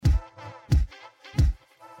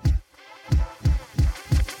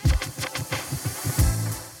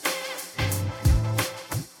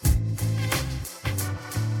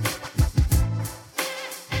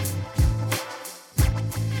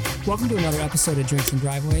Welcome to another episode of Drinks and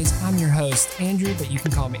Driveways. I'm your host, Andrew, but you can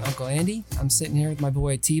call me Uncle Andy. I'm sitting here with my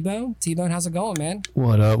boy T-Bone. T-Bone, how's it going, man?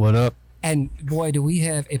 What up, what up? And boy, do we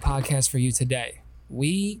have a podcast for you today.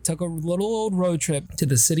 We took a little old road trip to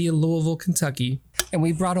the city of Louisville, Kentucky. And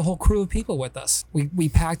we brought a whole crew of people with us. We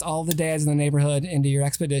packed all the dads in the neighborhood into your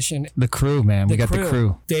expedition. The crew, man. We got the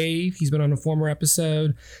crew. Dave, he's been on a former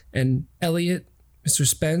episode. And Elliot, Mr.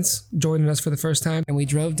 Spence, joining us for the first time. And we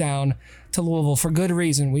drove down to Louisville for good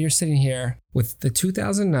reason. We are sitting here with the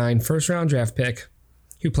 2009 first-round draft pick,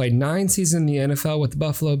 who played 9 seasons in the NFL with the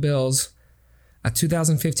Buffalo Bills, a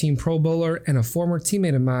 2015 Pro Bowler, and a former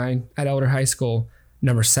teammate of mine at Elder High School.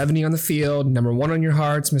 Number 70 on the field, number 1 on your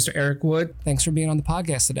hearts, Mr. Eric Wood. Thanks for being on the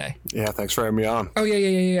podcast today. Yeah, thanks for having me on. Oh,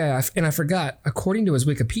 yeah. And I forgot, according to his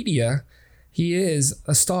Wikipedia, he is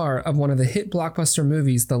a star of one of the hit blockbuster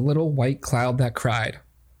movies, The Little White Cloud That Cried.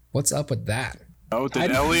 What's up with that? Oh,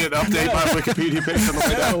 did Elliot update my Wikipedia page on the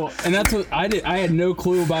way down? No, and that's what I did. I had no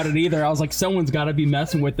clue about it either. I was like, someone's got to be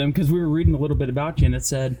messing with them, because we were reading a little bit about you, and it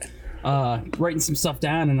said, writing some stuff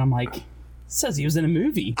down, and I'm like, says he was in a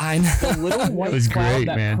movie. I know. The Little White It was Cloud great,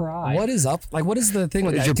 That man. Cried. What is up? Like, what is the thing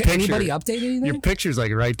with Is that? your Can picture- anybody update anything? Your picture's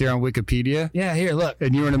like right there on Wikipedia, Yeah, here, look.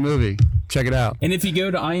 and you're in a movie. Check it out. And if you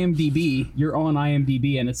go to IMDb, you're on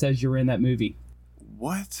IMDb, and it says you're in that movie.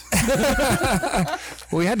 What?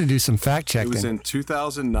 Well, we had to do some fact It checking. was in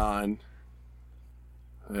 2009.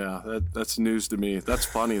 Yeah, that's news to me. That's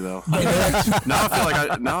funny though. Now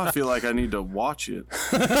I feel like I need to watch it.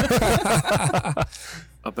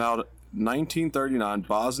 About 1939,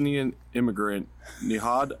 Bosnian immigrant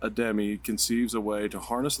Nihad Ademi conceives a way to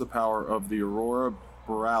harness the power of the aurora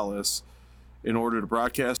borealis in order to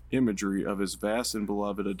broadcast imagery of his vast and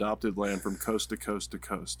beloved adopted land from coast to coast to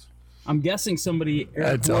coast. I'm guessing somebody, Eric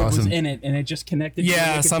That's Wood, was awesome. in it, and it just connected to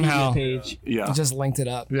Yeah, the Wikipedia somehow. page. Yeah. Just linked it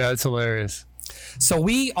up. Yeah, it's hilarious. So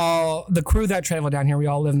the crew that traveled down here, we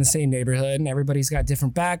all live in the same neighborhood, and everybody's got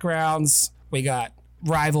different backgrounds. We got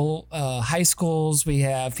rival high schools. We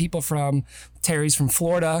have people Terry's from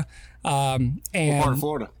Florida. What part of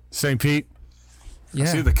Florida? St. Pete. Yeah.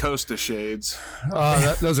 See the Costa shades.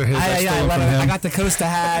 Oh, those are his. I stole I from him. got the Costa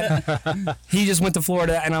hat. He just went to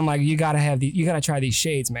Florida, and I'm like, you gotta try these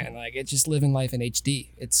shades, man. Like, it's just living life in HD.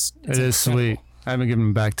 It is incredible. sweet. I haven't given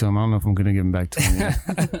them back to him. I don't know if I'm going to give them back to him yet.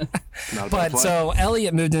 Not a bad But play. so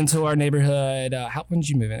Elliot moved into our neighborhood. When did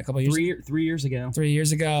you move in? A couple of years. 3 years ago. 3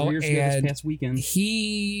 years ago. 3 years ago this And past weekend.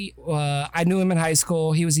 he, I knew him in high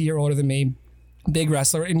school. He was a year older than me. Big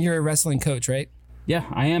wrestler, and you're a wrestling coach, right? Yeah,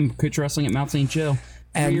 I am coach wrestling at Mount St. Joe. 3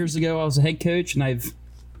 And- years ago, I was a head coach, and I've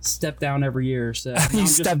stepped down every year. So now I'm You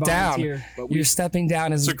just a stepped down. volunteer, but we You're stepping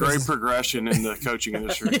down as it's a great progression in the coaching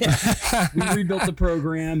industry. rebuilt the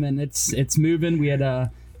program, and it's moving. We had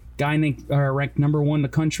a guy ranked number 1 in the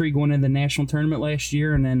country going into the national tournament last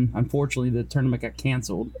year, and then unfortunately the tournament got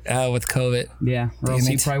canceled. with COVID. Yeah, or else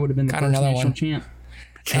he it. probably would have been the Got first another national one. champ.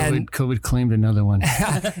 And COVID claimed another one.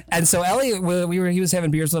 And so Elliot, he was having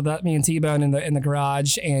beers with me and T-Bone in the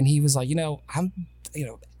garage, and he was like,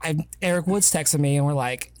 Eric Woods texted me, and we're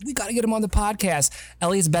like, we got to get him on the podcast.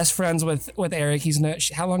 Elliot's best friends with Eric.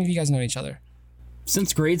 How long have you guys known each other?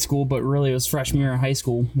 Since grade school, but really it was freshman year of high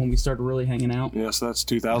school when we started really hanging out. Yeah, so that's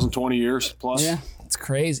 2020 years plus. Yeah. It's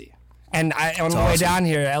crazy. And on the way down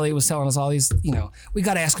here, Elliot was telling us all these, we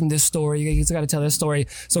got to ask him this story. He's got to tell this story.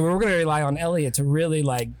 So we're going to rely on Elliot to really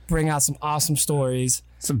bring out some awesome stories.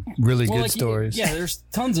 Some really good Like, stories. Yeah, there's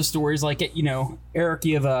tons of stories. Like, Eric,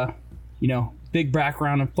 you have a, big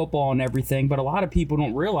background in football and everything, but a lot of people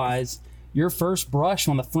don't realize your first brush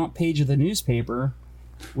on the front page of the newspaper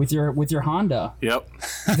with your Honda. Yep.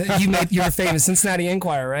 You're a famous Cincinnati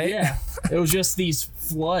Enquirer, right? Yeah, it was just these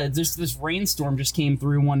floods. This rainstorm just came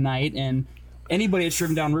through one night, and anybody that's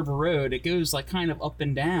driven down River Road, it goes like kind of up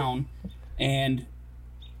and down, and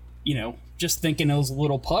just thinking it was a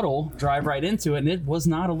little puddle, drive right into it, and it was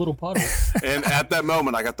not a little puddle. And at that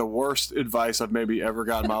moment, I got the worst advice I've maybe ever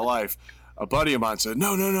got in my life. A buddy of mine said,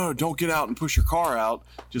 "No, don't get out and push your car out.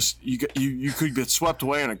 Just you could get swept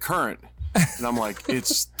away in a current." And I'm like,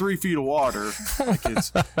 "It's 3 feet of water. Like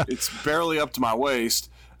it's barely up to my waist."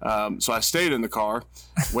 So I stayed in the car,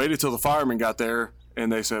 waited till the firemen got there,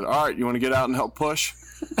 and they said, "All right, you want to get out and help push?"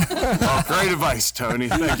 Oh, great advice, Tony.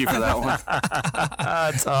 Thank you for that one.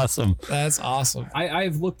 That's awesome. That's awesome.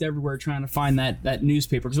 I've looked everywhere trying to find that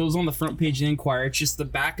newspaper, because it was on the front page of the Enquirer. It's just the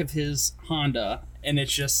back of his Honda, and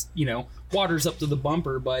it's just, water's up to the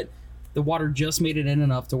bumper, but the water just made it in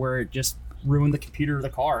enough to where it just ruined the computer of the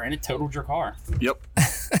car, and it totaled your car. Yep.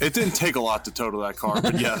 It didn't take a lot to total that car,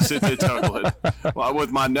 but yes, it did total it. Well,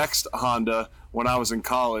 with my next Honda, when I was in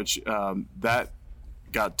college, that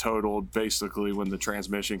got totaled basically when the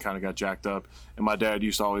transmission kind of got jacked up. And my dad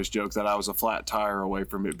used to always joke that I was a flat tire away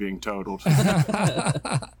from it being totaled.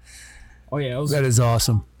 Oh yeah, That is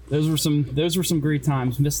awesome. those were some great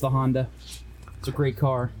times. Missed the Honda. It's a great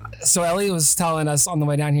car. So Elliot was telling us on the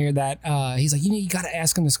way down here that he's like, you got to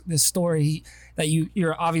ask him this story that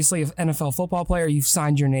you're obviously an NFL football player. You've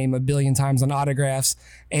signed your name a billion times on autographs.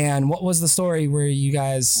 And what was the story where you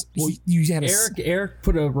guys you had Eric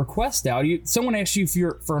put a request out. Someone asked you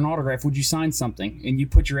for an autograph, would you sign something? And you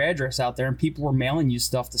put your address out there, and people were mailing you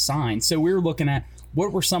stuff to sign. So we were looking at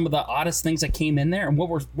what were some of the oddest things that came in there, and what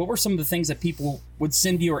were some of the things that people would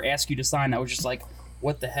send you or ask you to sign that was just like,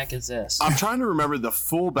 what the heck is this? I'm trying to remember the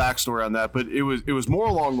full backstory on that, but it was more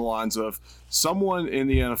along the lines of someone in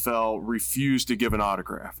the NFL refused to give an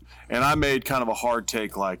autograph. And I made kind of a hard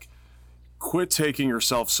take, like, quit taking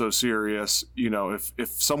yourself so serious. You know, if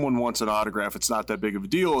someone wants an autograph, it's not that big of a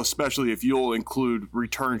deal, especially if you'll include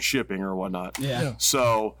return shipping or whatnot. Yeah.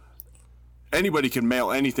 So anybody can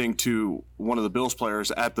mail anything to one of the Bills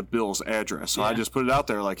players at the Bills address. So I just put it out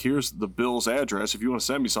there like, here's the Bills address. If you want to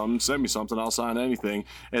send me something, I'll sign anything.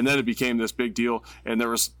 And then it became this big deal, and there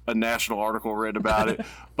was a national article written about it.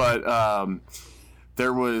 But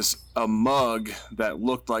there was a mug that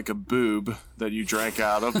looked like a boob that you drank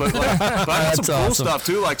out of. But like, but I had some cool stuff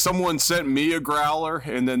too. Like someone sent me a growler,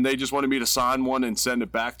 and then they just wanted me to sign one and send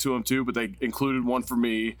it back to them too. But they included one for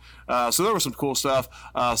me. So there was some cool stuff.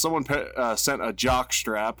 Someone sent a jock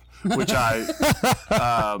strap, which I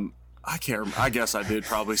can't remember. I guess I did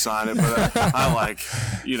probably sign it, but I like,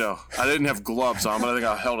 you know, I didn't have gloves on, but I think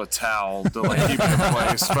I held a towel to like keep it in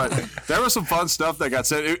place. But there was some fun stuff that got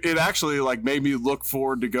sent. It actually like made me look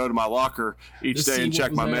forward to go to my locker each day and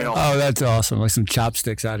check my mail. Oh, that's awesome. Like some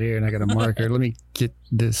chopsticks out here, and I got a marker. Let me get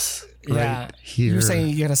this right here. You're saying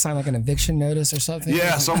you got to sign like an eviction notice or something?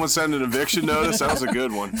 Yeah, someone sent an eviction notice. That was a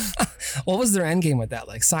good one. What was their end game with that?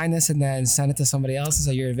 Like sign this and then send it to somebody else and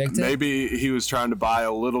say you're evicted? Maybe he was trying to buy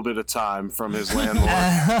a little bit of time from his landlord.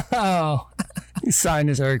 Oh, You sign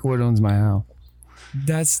this, Eric Wood owns my house.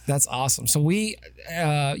 that's awesome. So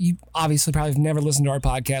you obviously probably have never listened to our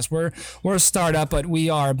podcast. We're a startup, but we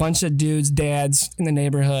are a bunch of dudes, dads in the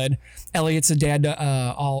neighborhood. Elliot's a dad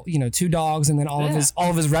to two dogs, and then all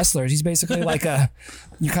of his wrestlers. He's basically like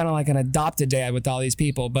you're kind of like an adopted dad with all these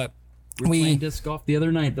people. But We were playing disc golf the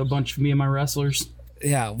other night, a bunch of me and my wrestlers.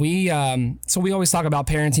 Yeah, so we always talk about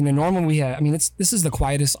parenting, and normally this is the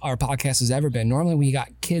quietest our podcast has ever been. Normally we got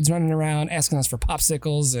kids running around asking us for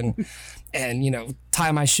popsicles and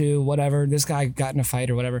tie my shoe, whatever. This guy got in a fight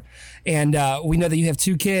or whatever, and we know that you have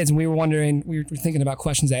two kids, and we were thinking about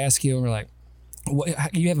questions to ask you, and we're like,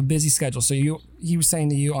 you have a busy schedule, so he was saying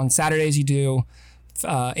to you on Saturdays you do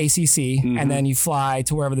ACC, and then you fly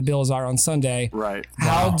to wherever the Bills are on Sunday. Right.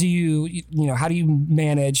 How do you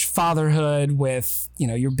manage fatherhood with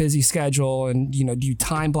your busy schedule, and do you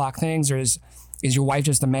time block things, or is your wife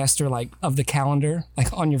just a master of the calendar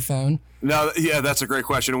on your phone? No, yeah, that's a great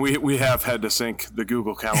question. We have had to sync the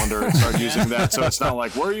Google Calendar and start using that, so it's not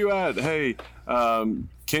like, where are you at? Hey,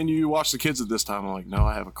 can you watch the kids at this time? I'm like, no,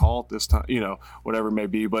 I have a call at this time, whatever it may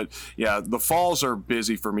be. But yeah, the falls are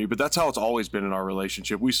busy for me, but that's how it's always been in our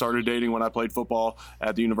relationship. We started dating when I played football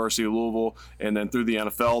at the University of Louisville, and then through the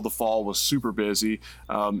NFL, the fall was super busy.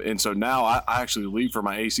 And so now I actually leave for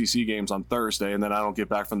my ACC games on Thursday, and then I don't get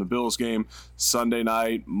back from the Bills game Sunday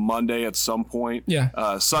night, Monday at some point.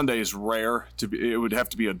 Yeah. Sunday is rare it would have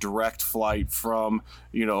to be a direct flight from,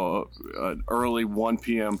 an early 1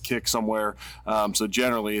 p.m. kick somewhere. So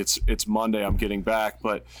generally it's Monday I'm getting back,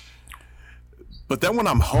 but then when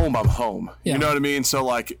I'm home, I'm home. Yeah. You know what I mean? So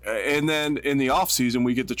and then in the off season,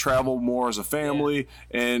 we get to travel more as a family,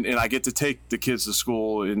 and I get to take the kids to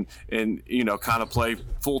school and kind of play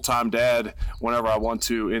full-time dad whenever I want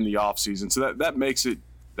to in the off season. So that makes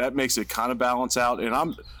it kind of balance out. And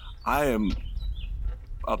I am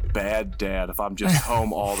a bad dad if I'm just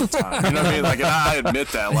home all the time. You know what I mean? And I admit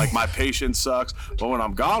that. My patience sucks. But when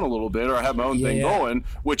I'm gone a little bit, or I have my own thing going,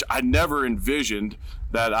 which I never envisioned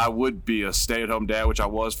that I would be a stay-at-home dad, which I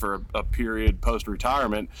was for a period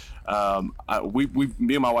post-retirement.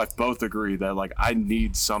 Me and my wife both agree that I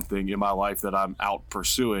need something in my life that I'm out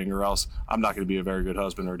pursuing, or else I'm not going to be a very good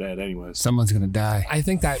husband or dad anyways. Someone's going to die. I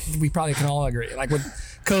think that we probably can all agree. With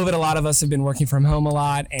COVID, a lot of us have been working from home a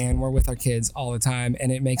lot, and we're with our kids all the time,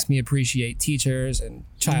 and it makes me appreciate teachers and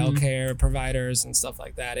childcare providers and stuff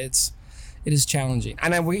like that. It is challenging.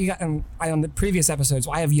 And on the previous episodes,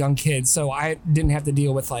 I have young kids, so I didn't have to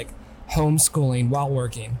deal with homeschooling while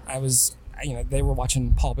working. I was, they were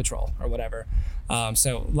watching Paw Patrol or whatever.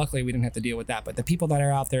 So luckily we didn't have to deal with that. But the people that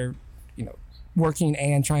are out there, working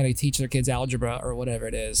and trying to teach their kids algebra or whatever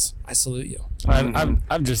it is, I salute you.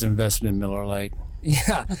 I've just invested in Miller Lite.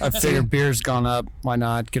 Yeah. I figured beer's gone up. Why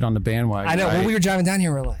not get on the bandwagon? I know. right? When we were driving down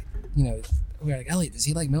here, we're like, we were like, Elliot, does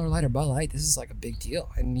he like Miller Lite or Bud Light? This is like a big deal.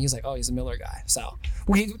 And he's like, oh, he's a Miller guy. So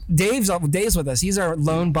Dave's with us. He's our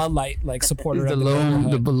lone Bud Light like supporter. He's of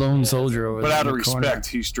the lone soldier over But there. out of in the corner. respect,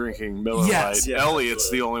 he's drinking Miller Yes. Lite.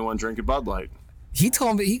 Elliot's the only one drinking Bud Light. He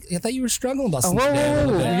told me I thought you were struggling, Dustin. Whoa, today a whoa,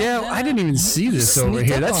 little whoa. bit. Yeah, I didn't even see this over Sneaked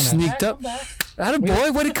here. up That on it. sneaked up.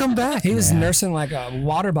 Attaboy, way to come back. He was man. nursing like a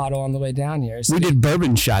water bottle on the way down here. So We did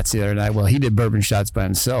bourbon shots the other night. Well, he did bourbon shots by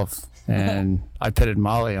himself. And I petted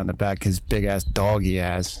Molly on the back, his big ass dog he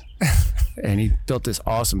has. And he built this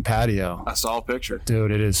awesome patio. I saw a picture.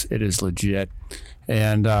 Dude, it is legit.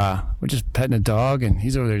 And we're just petting the dog, and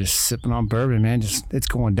he's over there just sipping on bourbon, man. It's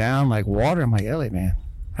going down like water. I'm like, Elliot, man,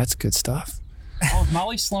 that's good stuff. Oh,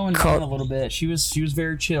 Molly's slowing down a little bit. She was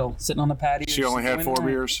very chill, sitting on the patio. She only had 4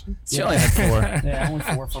 beers. She only had 4. Yeah, only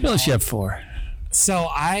 4 for She Molly. had 4. So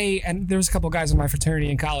and there was a couple guys in my fraternity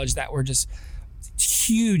in college that were just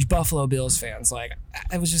huge Buffalo Bills fans. Like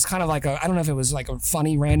it was just kind of like I don't know if it was like a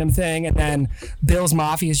funny random thing. And then Bills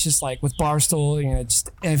Mafia is just like with Barstool, just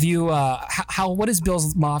if you what is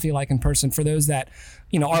Bills Mafia like in person for those that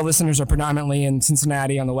our listeners are predominantly in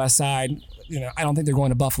Cincinnati on the west side. I don't think they're going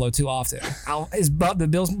to Buffalo too often. Is the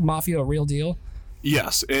Bills Mafia a real deal?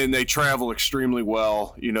 Yes, and they travel extremely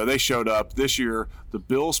well. They showed up this year. The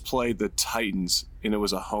Bills played the Titans, and it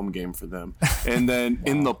was a home game for them. And then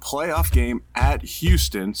in the playoff game at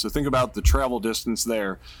Houston, so think about the travel distance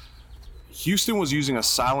there. Houston was using a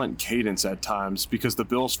silent cadence at times because the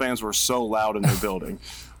Bills fans were so loud in their building.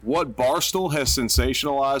 What Barstool has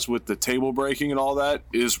sensationalized with the table breaking and all that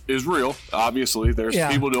is real. Obviously, there's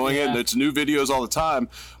people doing it, and it's new videos all the time.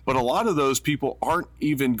 But a lot of those people aren't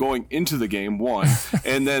even going into the game, one,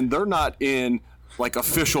 and then they're not in like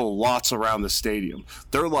official lots around the stadium.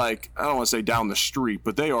 They're like, I don't want to say down the street,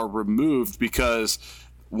 but they are removed because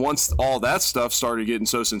once all that stuff started getting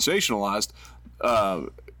so sensationalized,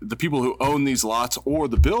 the people who own these lots or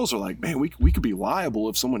the Bills are like, man, we could be liable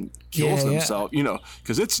if someone kills themselves,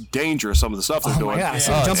 because it's dangerous, some of the stuff they're doing. Yeah,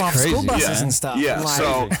 so Oh, jump it's off crazy. school buses and stuff. Yeah,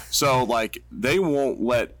 Like, so like they won't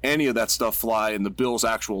let any of that stuff fly in the Bills'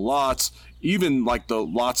 actual lots. Even like the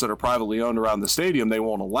lots that are privately owned around the stadium, they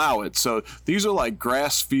won't allow it. So these are like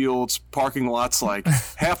grass fields, parking lots like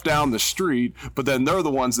half down the street, but then they're the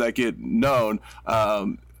ones that get known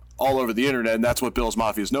all over the internet, and that's what Bills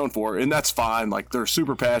Mafia is known for, and that's fine. Like they're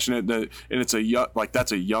super passionate, and it's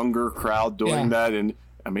that's a younger crowd doing that. And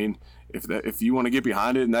I mean, if you want to get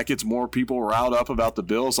behind it, and that gets more people riled up about the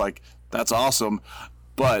Bills, like that's awesome.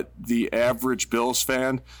 But the average Bills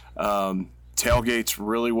fan tailgates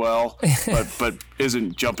really well, but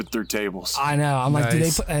isn't jumping through tables. I know. I'm like,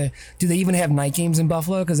 Nice. do they even have night games in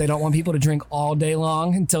Buffalo? Because they don't want people to drink all day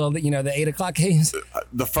long until the 8:00 games.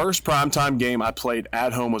 The first primetime game I played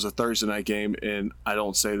at home was a Thursday night game, and I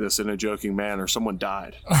don't say this in a joking manner. Someone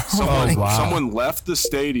died. Someone left the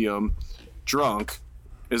stadium drunk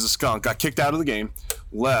as a skunk, got kicked out of the game,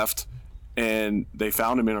 left, and they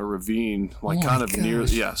found him in a ravine, like kind of near.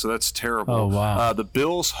 Yeah, so that's terrible. Oh, wow. The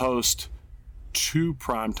Bills host 2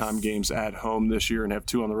 primetime games at home this year and have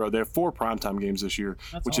 2 on the road. They have 4 primetime games this year,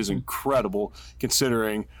 which is incredible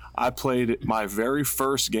considering I played my very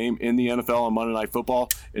first game in the NFL on Monday Night Football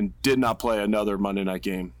and did not play another Monday night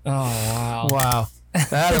game. Oh wow! Wow.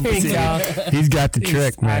 There you go. He's got the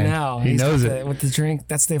trick, man. I know. He He's knows got it. with the drink.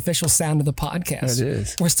 That's the official sound of the podcast. It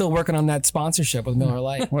is. We're still working on that sponsorship with Miller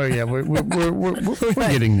Lite. Well, yeah, we're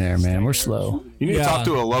getting there, man. We're slow. You need to talk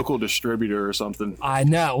to a local distributor or something. I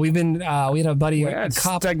know. We've been. We had a buddy. Yeah, it's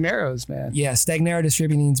Cop. Stagneros, man. Yeah, Stagnera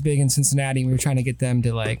Distributing is big in Cincinnati. We were trying to get them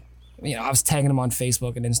to I was tagging them on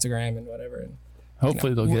Facebook and Instagram and whatever. And,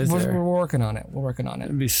 Hopefully they'll get we're there. working on it. We're working on it.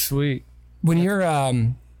 It'd be sweet. When you're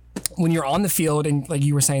on the field and like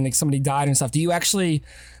you were saying, like somebody died and stuff, do you actually,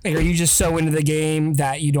 like, are you just so into the game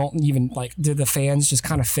that you don't even do the fans just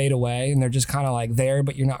kind of fade away and they're just kind of like there,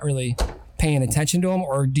 but you're not really paying attention to them?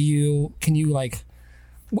 Or can you like,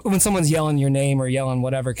 when someone's yelling your name or yelling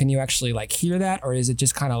whatever, can you actually like hear that? Or is it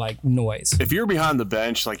just kind of like noise? If you're behind the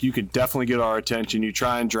bench, like you can definitely get our attention. You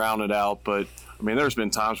try and drown it out, but I mean, there's been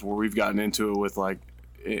times where we've gotten into it with like,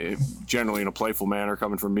 generally in a playful manner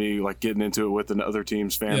coming from me, like getting into it with another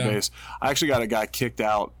team's fan base. I actually got a guy kicked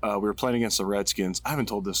out. We were playing against the Redskins. I haven't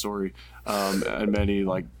told this story in many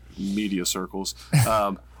like media circles,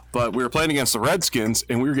 but we were playing against the Redskins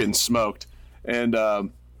and we were getting smoked. And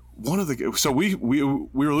we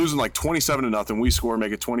were losing like 27-0. We score,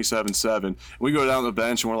 make it 27-7. We go down the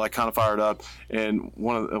bench and we're like kind of fired up. And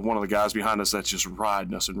one of the guys behind us that's just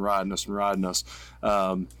riding us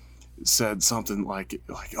said something like,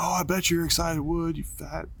 oh, I bet you're excited, Wood, you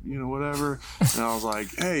fat, whatever. And I was like,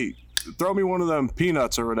 hey, throw me one of them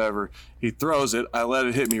peanuts or whatever. He throws it. I let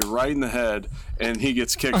it hit me right in the head, and he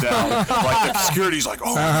gets kicked out. Like the security's like,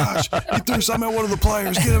 oh my gosh, he threw something at one of the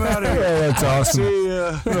players. Get him out of here. Oh, that's awesome. See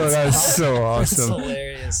ya. Oh, that's so awesome. That's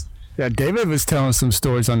hilarious. Yeah, David was telling some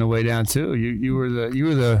stories on the way down too. You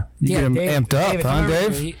get him Dave, amped up, huh,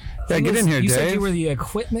 Dave? Get in here, you Dave. said you were the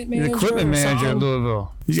equipment manager. The equipment manager at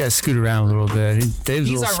Louisville. You guys scoot around a little bit. Dave's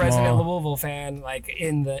He's a our little resident small. Louisville fan, like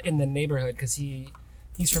in the neighborhood, because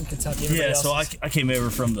he's from Kentucky. Yeah, Everybody so else I came over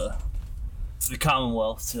from the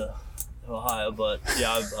Commonwealth to Ohio, but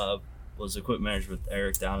yeah, I was equipment manager with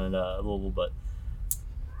Eric down in Louisville. But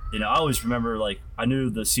I always remember, like, I knew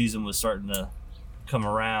the season was starting to come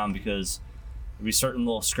around because there'd be certain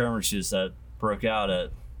little skirmishes that broke out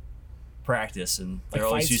at practice, and there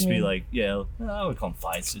always fights, used to you be mean? like, I would call them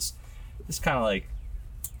fights. It's kind of like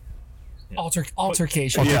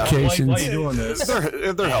altercation. Yeah. why are you doing this?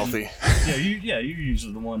 They're healthy. You're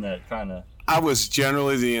usually the one that kind of. I was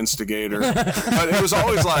generally the instigator, but it was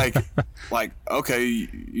always like, okay,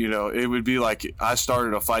 it would be like I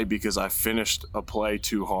started a fight because I finished a play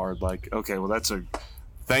too hard. Like, okay, well, that's a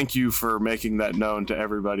thank you for making that known to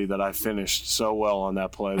everybody that I finished so well on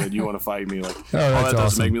that play that you want to fight me. Like, that's that doesn't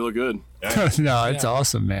awesome. make me look good. No, it's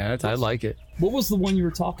awesome, man. I like it. What was the one you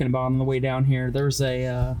were talking about on the way down here? There was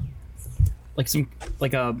I can't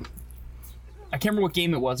remember what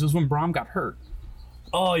game it was. It was when Brom got hurt.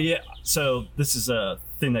 Oh yeah. So this is a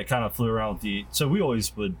thing that kind of flew around with the. So we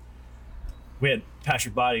had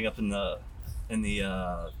Patrick Biding up in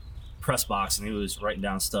the press box, and he was writing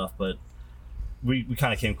down stuff. But we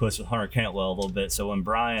kind of came close with Hunter Cantwell a little bit. So when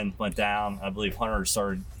Brian went down, I believe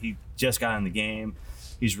Hunter he just got in the game.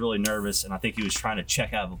 He's really nervous, and I think he was trying to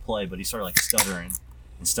check out of a play, but he started like stuttering,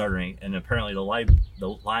 and apparently the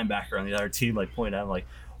linebacker on the other team like pointed at him like,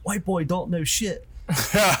 "White boy don't know shit."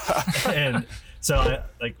 And so,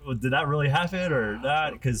 did that really happen or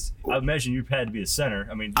not? Because I imagine you had to be a center.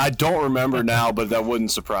 I mean, I don't remember now, but that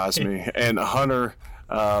wouldn't surprise me. And Hunter,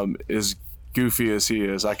 as goofy as he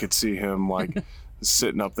is, I could see him like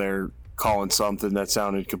sitting up there calling something that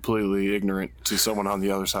sounded completely ignorant to someone on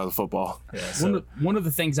the other side of the football. yeah, so, One of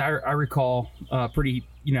the things I recall pretty,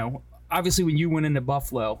 obviously when you went into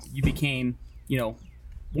Buffalo, you became,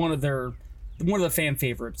 one of the fan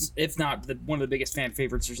favorites, if not one of the biggest fan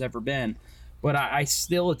favorites there's ever been. But I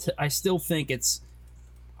still think it's,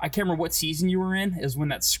 I can't remember what season you were in, is when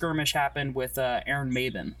that skirmish happened with Aaron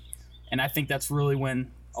Maben. And I think that's really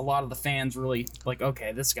when a lot of the fans really like,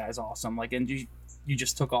 okay, this guy's awesome. Like, and you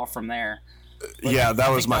just took off from there. But Yeah,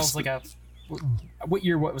 that was my. that was like what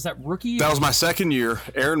year? What was that, rookie? That was my second year.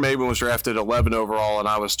 Aaron Maben was drafted 11 overall, and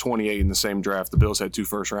I was 28 in the same draft. The Bills had 2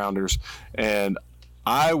 first-rounders, and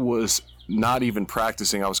I was not even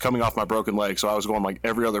practicing. I was coming off my broken leg, so I was going like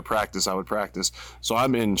every other practice I would practice. So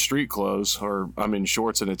I'm in street clothes, or I'm in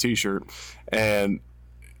shorts and a T-shirt, and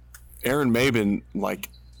Aaron Maben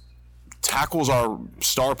tackles our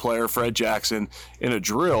star player Fred Jackson in a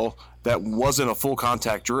drill that wasn't a full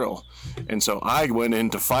contact drill. And so I went in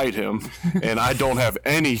to fight him, and I don't have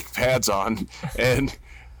any pads on, and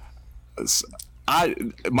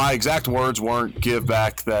my exact words weren't "give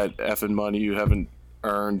back that effing money you haven't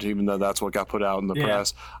earned," even though that's what got put out in the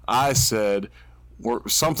press. I said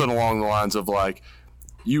something along the lines of like,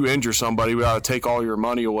 you injure somebody, we ought to take all your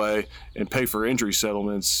money away and pay for injury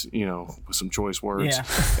settlements, with some choice words. Yeah.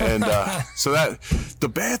 And so that the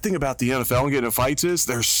bad thing about the NFL and getting in fights is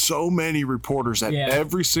there's so many reporters at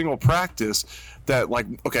every single practice that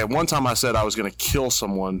one time I said I was going to kill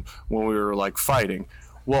someone when we were fighting.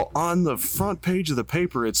 Well, on the front page of the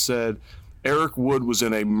paper, it said Eric Wood was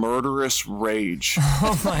in a murderous rage.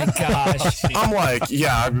 Oh my gosh. I'm like,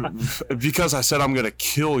 yeah, because I said I'm going to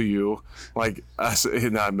kill you. I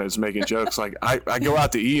was making jokes. I go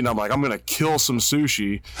out to eat and I'm like, I'm going to kill some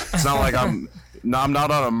sushi. It's not like I'm not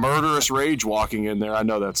on a murderous rage walking in there. I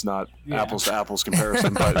know that's not apples to apples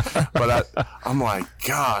comparison, but I'm like,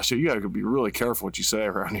 gosh, you got to be really careful what you say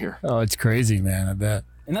around here. Oh, it's crazy, man. I bet.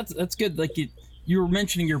 And that's good. Like you were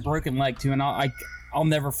mentioning your broken leg too, and I'll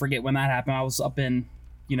never forget when that happened. I was up in,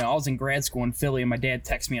 I was in grad school in Philly, and my dad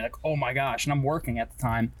texted me like, "Oh my gosh!" And I'm working at the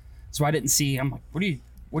time, so I didn't see. I'm like, "What do you?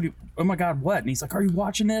 Oh my God, what?" And he's like, "Are you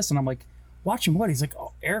watching this?" And I'm like, "Watching what?" He's like,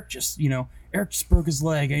 "Oh, Eric just broke his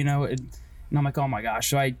leg, And I'm like, "Oh my gosh!"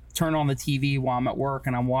 So I turn on the TV while I'm at work,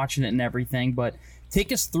 and I'm watching it and everything. But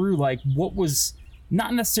take us through what was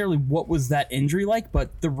not necessarily what was that injury like, but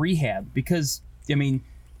the rehab. Because, I mean,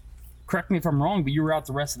 correct me if I'm wrong, but you were out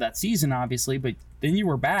the rest of that season, obviously, but then you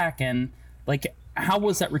were back, and like, how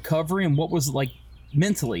was that recovery, and what was it like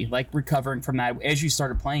mentally, like recovering from that as you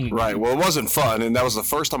started playing again? Right. Well, it wasn't fun, and that was the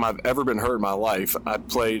first time I've ever been hurt in my life.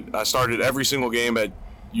 I started every single game at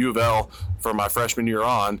U of L from my freshman year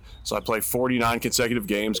on, so I played 49 consecutive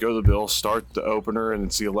games, go to the Bills, start the opener, and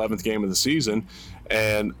it's the 11th game of the season,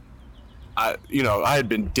 and I had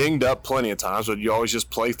been dinged up plenty of times, but you always just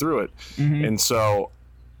play through it. And so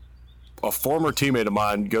a former teammate of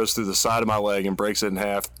mine goes through the side of my leg and breaks it in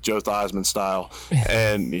half, Joe Theismann style,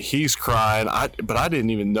 and he's crying. But I didn't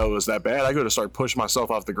even know it was that bad. I go to start pushing myself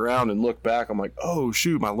off the ground and look back. I'm like, oh,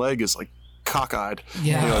 shoot, my leg is like cockeyed,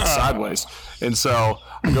 it's sideways. And so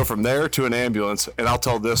I go from there to an ambulance, and I'll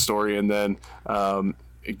tell this story, and then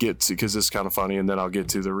it gets, because it's kind of funny, and then I'll get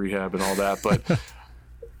to the rehab and all that. But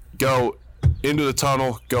go into the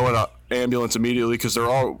tunnel, go in an ambulance immediately, because they're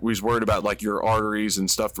always worried about like your arteries and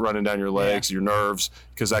stuff running down your legs, your nerves,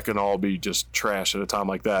 because that can all be just trash at a time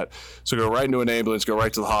like that. So go right into an ambulance, go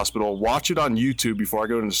right to the hospital, watch it on YouTube before I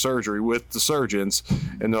go into surgery with the surgeons,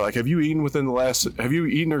 and they're like, have you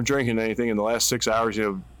eaten or drinking anything in the last 6 hours,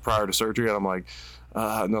 prior to surgery? And I'm like,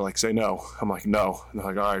 and they're like, say no. I'm like, no. And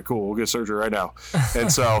they're like, all right, cool, we'll get surgery right now.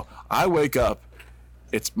 And so I wake up,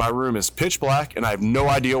 my room is pitch black, and I have no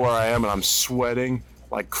idea where I am, and I'm sweating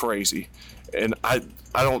like crazy, and I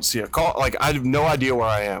don't see a call. Like, I have no idea where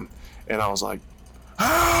I am, and I was like,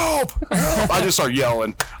 help! I just start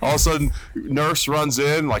yelling. All of a sudden, nurse runs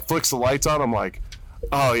in, like flicks the lights on. I'm like,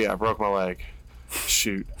 oh yeah, I broke my leg.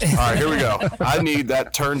 Shoot. All right, here we go. I need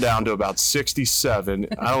that turned down to about 67.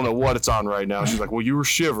 I don't know what it's on right now. She's like, well, you were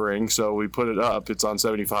shivering, so we put it up. It's on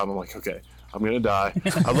 75. I'm like, okay, I'm going to die.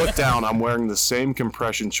 I look down. I'm wearing the same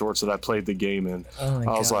compression shorts that I played the game in.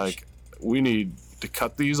 I was like, we need to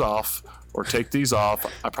cut these off or take these off.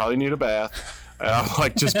 I probably need a bath. And I'm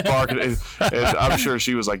like just barking. And I'm sure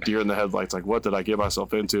she was like deer in the headlights, like, what did I get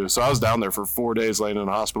myself into? So I was down there for 4 days laying in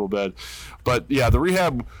a hospital bed. But yeah, the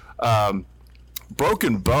rehab,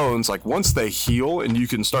 broken bones, like once they heal and you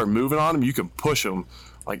can start moving on them, you can push them.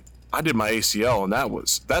 Like, I did my ACL, and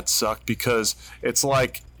that sucked, because it's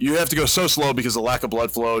like you have to go so slow because of lack of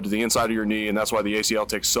blood flow to the inside of your knee, and that's why the ACL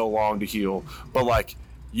takes so long to heal. But like,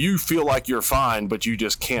 you feel like you're fine, but you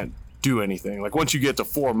just can't do anything. Like, once you get to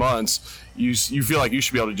 4 months, you feel like you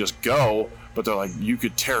should be able to just go, but they're like, you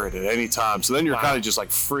could tear it at any time. So then you're kind of just like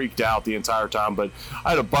freaked out the entire time. But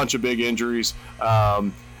I had a bunch of big injuries,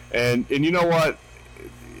 and you know what?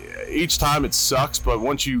 Each time it sucks, but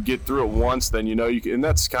once you get through it once, then you can, and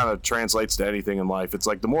that's kind of translates to anything in life. It's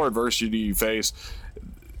like the more adversity you face,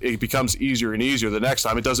 it becomes easier and easier the next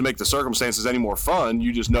time. It doesn't make the circumstances any more fun.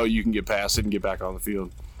 You just know you can get past it and get back on the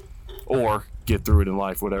field, or get through it in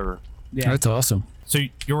life, whatever. Yeah, that's awesome. So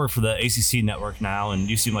you work for the ACC network now, and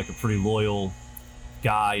you seem like a pretty loyal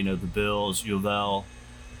guy. The Bills, U of L.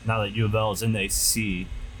 Now that U of L is in the ACC,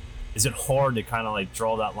 is it hard to kind of like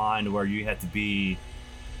draw that line to where you have to be,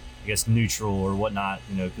 I guess, neutral or whatnot?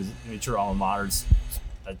 Because it's your alma mater's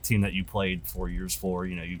a team that you played 4 years for.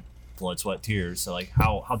 You blood, sweat, tears. So like,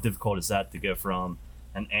 how difficult is that to go from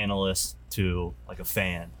an analyst to like a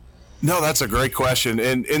fan? No, that's a great question.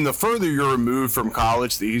 And the further you're removed from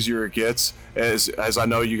college, the easier it gets, as I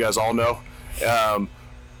know you guys all know.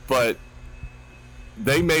 But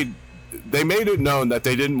they made it known that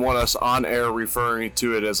they didn't want us on air referring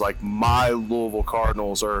to it as like my Louisville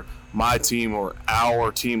Cardinals or my team or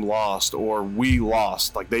our team lost or we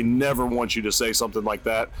lost. Like, they never want you to say something like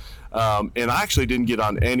that. And I actually didn't get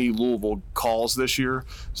on any Louisville calls this year,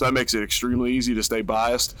 so that makes it extremely easy to stay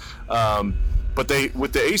biased. But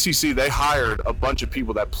with the ACC, they hired a bunch of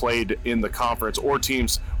people that played in the conference or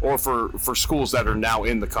teams or for schools that are now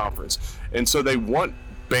in the conference. And so they want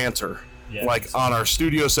banter, like on our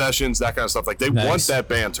studio sessions, that kind of stuff. Like, they want that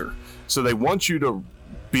banter. So they want you to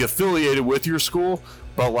be affiliated with your school,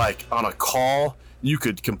 but like on a call, you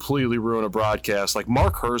could completely ruin a broadcast. Like,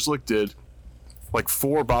 Mark Herzlich did like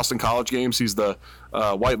 4 Boston College games. He's the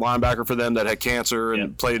white linebacker for them that had cancer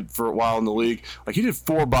and played for a while in the league. Like, he did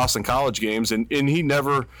 4 Boston College games, and he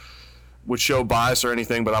never would show bias or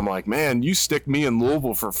anything. But I'm like, man, you stick me in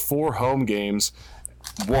Louisville for 4 home games.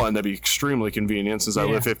 1, that'd be extremely convenient since I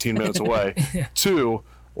live 15 minutes away. 2,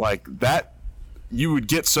 like that, you would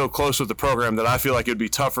get so close with the program that I feel like it'd be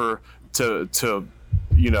tougher to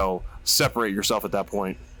separate yourself at that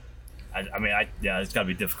point. I mean, it's got to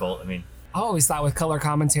be difficult. I mean, I always thought with color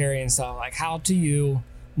commentary and stuff, like, how do you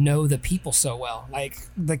know the people so well? Like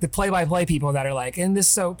the play-by-play people that are like, and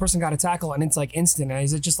this person got a tackle, and it's like instant. And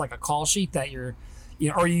is it just like a call sheet that you're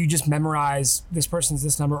or you just memorize this person's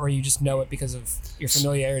this number, or you just know it because of your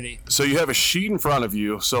familiarity? So you have a sheet in front of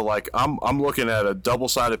you. So like I'm looking at a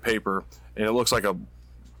double-sided paper, and it looks like a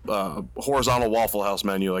horizontal Waffle House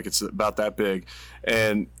menu, like it's about that big,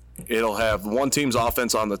 and it'll have one team's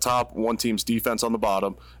offense on the top, one team's defense on the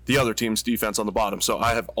bottom, the other team's defense on the bottom. So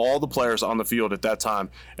I have all the players on the field at that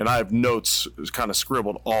time, and I have notes kind of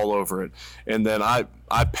scribbled all over it. And then I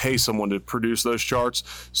pay someone to produce those charts.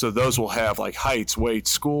 So those will have like heights,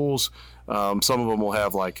 weights, schools. Some of them will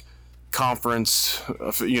have like conference,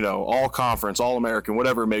 all conference, all American,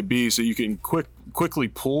 whatever it may be. So you can quickly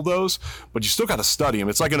pull those, but you still got to study them.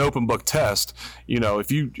 It's like an open book test.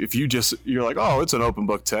 If you're like, oh, it's an open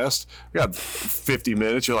book test. We got 50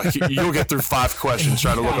 minutes. You're like, you'll get through 5 questions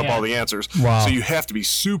trying to look up all the answers. Wow. So you have to be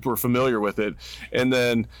super familiar with it. And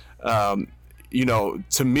then,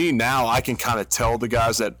 to me now, I can kind of tell the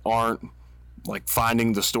guys that aren't like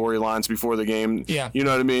finding the storylines before the game. Yeah. You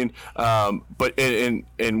know what I mean? But and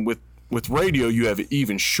with radio, you have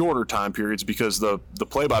even shorter time periods because the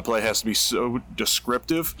play-by-play has to be so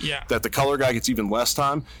descriptive that the color guy gets even less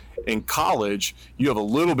time. In college, you have a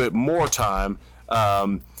little bit more time,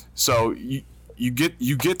 so you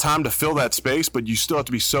get time to fill that space, but you still have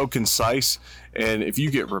to be so concise. And if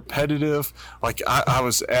you get repetitive, like I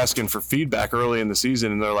was asking for feedback early in the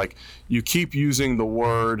season, and they're like, you keep using the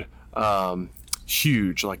word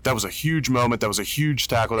huge, like that was a huge moment, that was a huge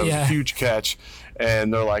tackle, that was a huge catch.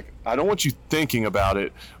 And they're like, I don't want you thinking about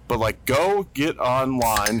it, but like go get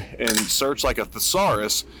online and search like a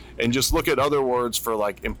thesaurus and just look at other words for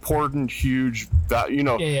like important, huge,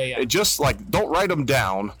 It just like don't write them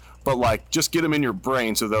down, but like just get them in your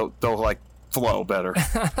brain so they'll like flow better.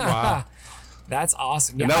 Wow. That's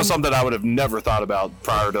awesome. And that was something I would have never thought about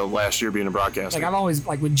prior to last year being a broadcaster. Like I've always,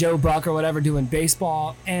 like with Joe Buck or whatever, doing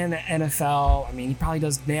baseball and the NFL. I mean, he probably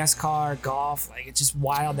does NASCAR, golf. Like it's just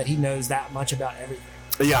wild that he knows that much about everything.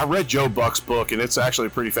 Yeah, I read Joe Buck's book, and it's actually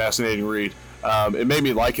a pretty fascinating read. It made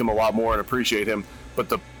me like him a lot more and appreciate him. But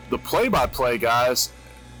the play-by-play guys,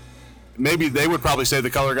 maybe they would probably say the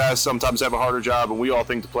color guys sometimes have a harder job, and we all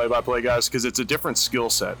think the play-by-play guys, because it's a different skill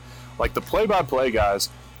set. Like the play-by-play guys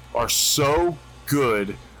are so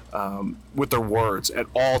good with their words at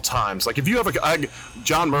all times. Like if you have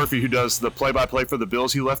John Murphy, who does the play-by-play for the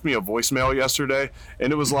Bills, he left me a voicemail yesterday,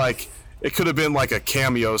 and it was like, it could have been like a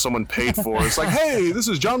cameo someone paid for. It's like, hey, this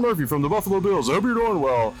is John Murphy from the Buffalo Bills. I hope you're doing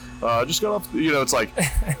well. Just got off, it's like,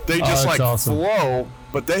 they just like awesome. Flow,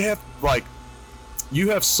 but they have like, you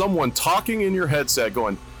have someone talking in your headset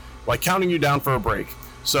going, like counting you down for a break.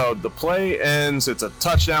 So the play ends, it's a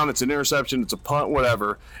touchdown, it's an interception, it's a punt,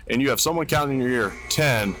 whatever, and you have someone counting in your ear,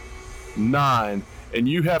 10, 9, and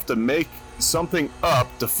you have to make something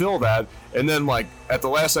up to fill that, and then like at the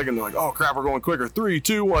last second they're like, oh crap, we're going quicker, 3,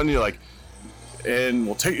 2, 1, and you're like, and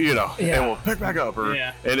we'll take, and we'll pick back up,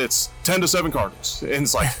 and it's 10-7 Cardinals, and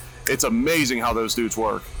it's like, it's amazing how those dudes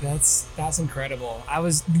work. That's incredible.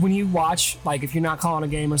 When you watch, like if you're not calling a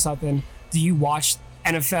game or something, do you watch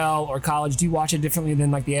NFL or college? Do you watch it differently than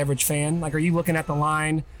like the average fan? Like, are you looking at the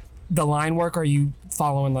line work, or are you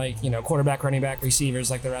following like, quarterback, running back, receivers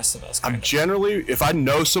like the rest of us? I'm generally, if I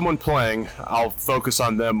know someone playing, I'll focus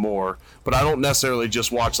on them more, but I don't necessarily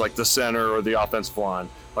just watch like the center or the offensive line.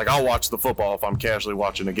 Like I'll watch the football if I'm casually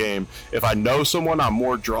watching a game. If I know someone, I'm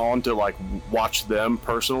more drawn to like watch them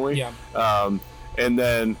personally. Yeah. And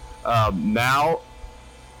then now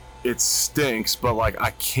it stinks, but like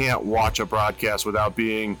I can't watch a broadcast without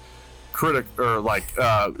being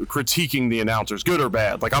critiquing the announcers, good or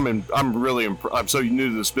bad. Like I'm so new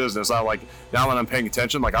to this business. I like, now that I'm paying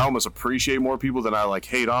attention, like I almost appreciate more people than I like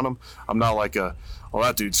hate on them. I'm not like that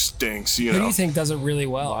dude stinks. Who do you think does it really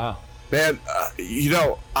well? Wow, man.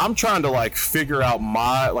 I'm trying to like figure out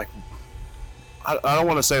my like. I don't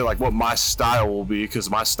want to say like what my style will be, because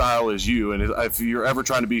my style is you, and if you're ever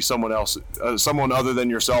trying to be someone else, someone other than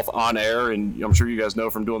yourself on air, and I'm sure you guys know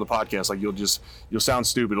from doing the podcast, like you'll sound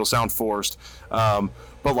stupid, it'll sound forced,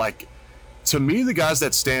 but like to me, the guys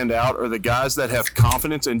that stand out are the guys that have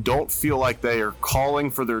confidence and don't feel like they are calling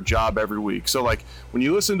for their job every week. So like when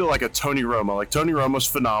you listen to like a Tony Romo, like Tony Romo's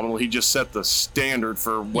phenomenal. He just set the standard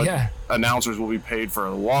for what announcers will be paid for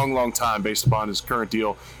a long, long time based upon his current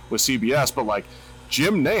deal with CBS. But like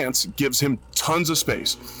Jim Nance gives him tons of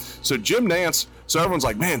space. So everyone's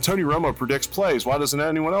like, man, Tony Romo predicts plays. Why doesn't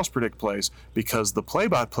anyone else predict plays? Because the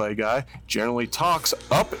play-by-play guy generally talks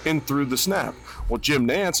up and through the snap. Well, Jim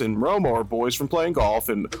Nance and Romo are boys from playing golf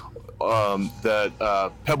and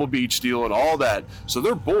that Pebble Beach deal and all that. So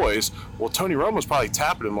they're boys. Well, Tony Romo's probably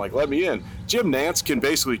tapping him like, let me in. Jim Nance can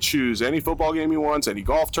basically choose any football game he wants, any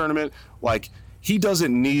golf tournament. Like, he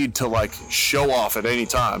doesn't need to like show off at any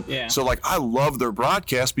time. Yeah. So like I love their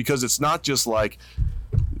broadcast because it's not just like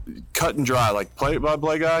cut and dry, like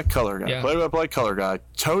play-by-play guy, color guy, Yeah. play-by-play color guy.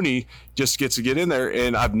 Tony just gets to get in there,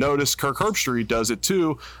 and I've noticed Kirk Herbstreit does it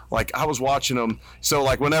too. Like I was watching him, so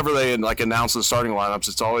like whenever they like announce the starting lineups,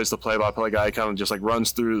 it's always the play-by-play guy kind of just like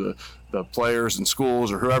runs through the players and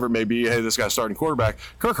schools or whoever it may be. Hey, this guy's starting quarterback.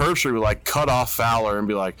 Kirk Herbstreit would like cut off Fowler and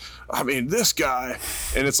be like, I mean, this guy,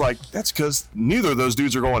 and it's like that's because neither of those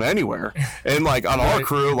dudes are going anywhere. And like on our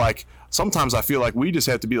crew, like. Sometimes I feel like we just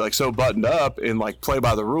have to be like so buttoned up and like play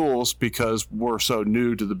by the rules because we're so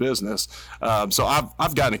new to the business. So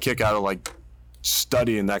I've gotten a kick out of like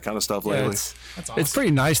studying that kind of stuff lately. That's awesome. It's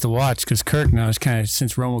pretty nice to watch because Kirk now is kind of,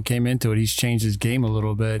 since Romo came into it, he's changed his game a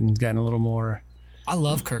little bit and gotten a little more I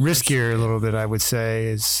love Kirk. riskier a little bit, I would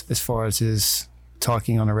say, as far as his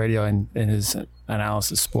talking on the radio and his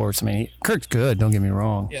analysis of sports. I mean, Kirk's good, don't get me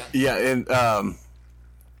wrong. Yeah.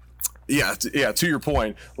 Yeah, and to your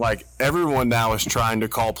point, like everyone now is trying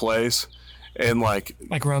to call plays, and like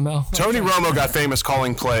Like Romo. Tony Romo got famous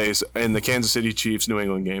calling plays in the Kansas City Chiefs New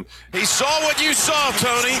England game. He saw what you saw,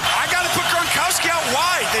 Tony. I got to put Gronkowski out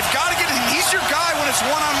wide. They've got to get him. He's your guy when it's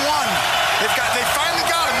one-on-one. They finally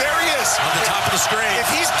got him. There he is. On the top of the screen.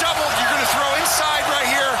 If he's doubled, you're going to throw inside right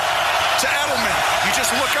here to Edelman. You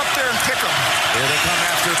just look up there and pick him. Here they come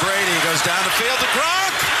after Brady. He goes down the field to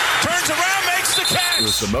Gronk. Turns around, makes the catch. It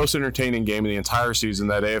was the most entertaining game of the entire season,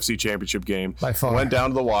 that AFC Championship game. By far. Went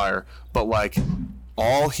down to the wire, but like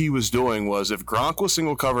all he was doing was if Gronk was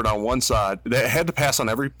single covered on one side, they had to pass on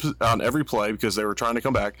every play because they were trying to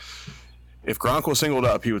come back. If Gronk was singled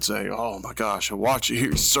up, he would say, oh my gosh, watch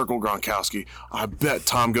here, circle Gronkowski. I bet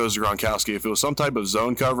Tom goes to Gronkowski. If it was some type of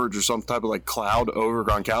zone coverage or some type of like cloud over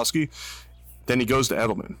Gronkowski, then he goes to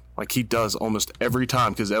Edelman, like he does almost every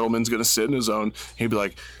time, because Edelman's going to sit in his zone. He'd be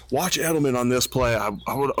like, watch Edelman on this play.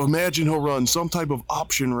 I would imagine he'll run some type of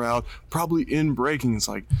option route, probably in breaking. It's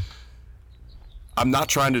like, I'm not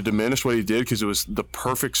trying to diminish what he did because it was the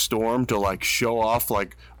perfect storm to like show off,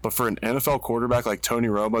 like, but for an NFL quarterback like Tony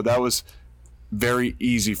Romo, that was very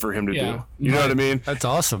easy for him to do. You know what I mean? That's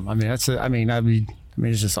awesome. I mean, it's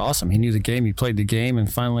just awesome. He knew the game. He played the game,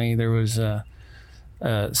 and finally there was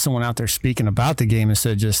someone out there speaking about the game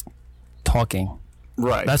instead of just talking.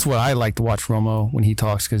 Right. That's what I like to watch Romo when he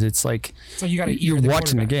talks, because it's like So you got to you're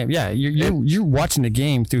watching the game. Yeah, you're watching the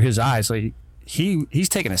game through his eyes. Like he's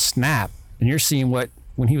taking a snap, and you're seeing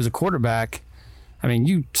when he was a quarterback. I mean,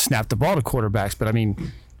 you snap the ball to quarterbacks, but I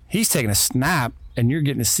mean, he's taking a snap, and you're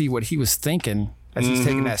getting to see what he was thinking as he's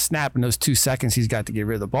taking that snap. In those 2 seconds, he's got to get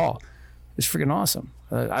rid of the ball. It's freaking awesome.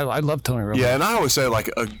 I love Tony Romo. Yeah, and I always say, like,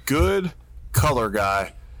 a good color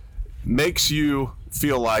guy makes you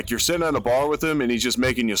feel like you're sitting at a bar with him and he's just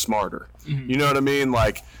making you smarter. You know what I mean?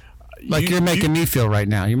 Like you're making me feel right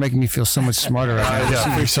now. You're making me feel so much smarter right now. Yeah, Just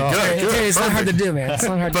seeing you talk. Hey, it's not hard to do, man. It's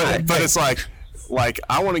not hard to do. but it's like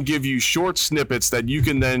I want to give you short snippets that you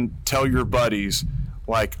can then tell your buddies,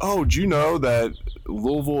 like, oh, do you know that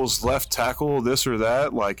Louisville's left tackle this or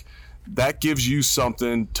that? Like, that gives you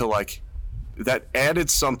something to, like, that added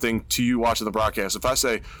something to you watching the broadcast. If I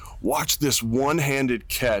say, watch this one-handed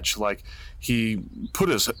catch, like he put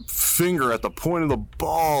his finger at the point of the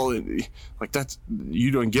ball, and like that's,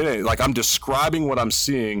 you don't get it. Like, I'm describing what I'm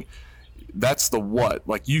seeing. That's the what.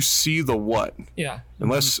 Like, you see the what. Yeah.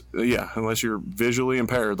 Unless you're visually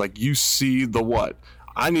impaired, like, you see the what.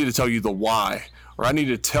 I need to tell you the why, or I need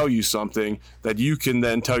to tell you something that you can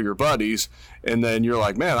then tell your buddies, and then you're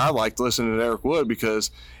like, man, I liked listening to Eric Wood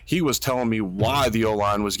because he was telling me why the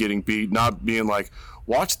O-line was getting beat, not being like,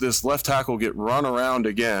 watch this left tackle get run around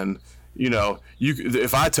again. You know,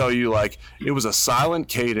 if I tell you, like, it was a silent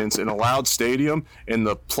cadence in a loud stadium and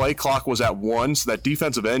the play clock was at 1, so that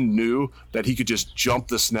defensive end knew that he could just jump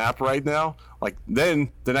the snap right now, like,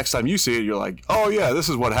 then the next time you see it, you're like, oh yeah, this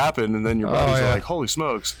is what happened. And then your buddies are like, holy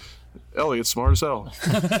smokes, Elliot's smart as hell.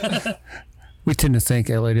 We tend to think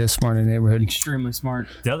Elliot is smart in the neighborhood. Extremely smart.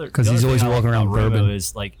 Because he's always walking around bourbon.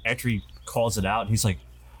 Is like after he calls it out, he's like,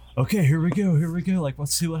 okay, here we go. Like,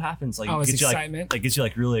 let's see what happens. Like, it's gets you excitement. like gets you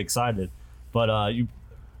like really excited. But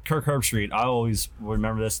Kirk Herbstreit, I always will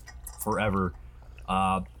remember this forever.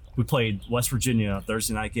 We played West Virginia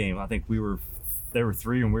Thursday night game. I think they were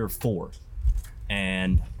 3 and we were 4,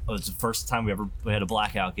 and it was the first time we had a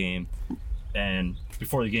blackout game. And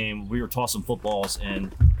before the game, we were tossing footballs,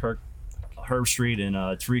 and Kirk Herbstreit and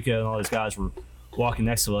Tariqa and all these guys were walking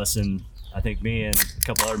next to us, and I think me and a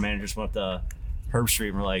couple other managers went up to Herbstreit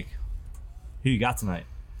and were like, who you got tonight?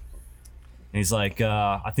 And he's like,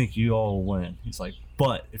 I think you all will win. He's like,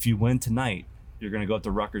 but if you win tonight, you're going to go up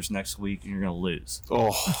to Rutgers next week and you're going to lose.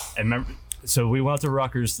 Oh, And remember, So we went to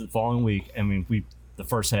Rutgers the following week. I mean, the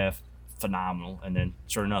first half phenomenal, and then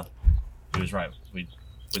sure enough, he was right. We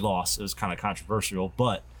lost. It was kind of controversial,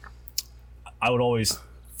 but I would always,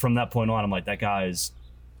 from that point on, I'm like, that guy is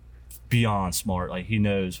beyond smart. Like, he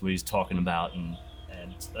knows what he's talking about, and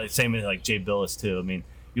same with like Jay Billis too. I mean,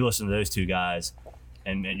 you listen to those two guys,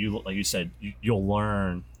 and you, like you said, you'll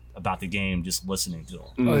learn about the game just listening to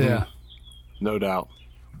them. Oh yeah, No doubt.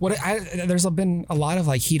 There's been a lot of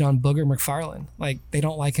like heat on Booger McFarland. Like, they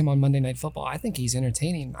don't like him on Monday Night Football. I think he's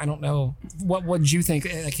entertaining. I don't know what would you think.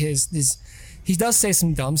 Like his he does say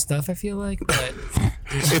some dumb stuff, I feel like, but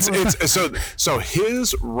so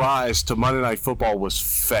his rise to Monday Night Football was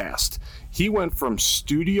fast. He went from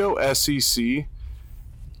Studio SEC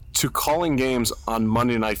to calling games on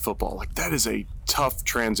Monday Night Football. Like, that is a tough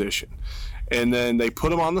transition. And then they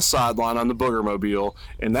put him on the sideline on the Booger Mobile,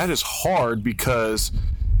 and that is hard because,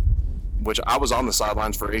 which I was on the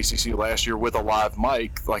sidelines for ACC last year with a live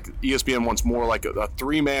mic. Like, ESPN wants more like a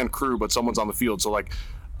three-man crew, but someone's on the field. So like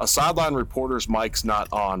a sideline reporter's mic's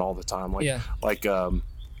not on all the time. Like, yeah. like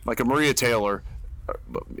a Maria Taylor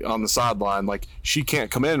on the sideline, like, she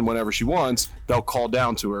can't come in whenever she wants. They'll call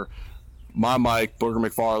down to her. My mic, Booger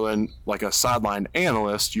McFarland, like a sideline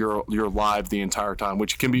analyst, you're live the entire time,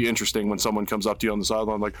 which can be interesting when someone comes up to you on the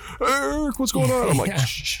sideline like, hey, Eric, what's going on? I'm like,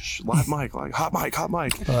 shh, live mic, like hot mic.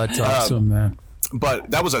 Oh, that's awesome, man. But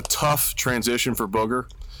that was a tough transition for Booger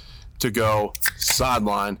to go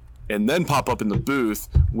sideline and then pop up in the booth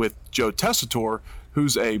with Joe Tessitore,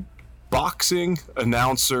 who's a boxing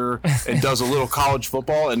announcer and does a little college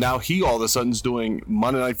football, and now he all of a sudden is doing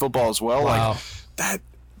Monday Night Football as well. Wow. Like, that,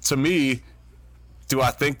 to me, do I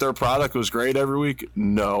think their product was great every week?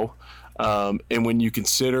 No. And when you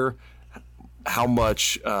consider how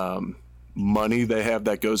much money they have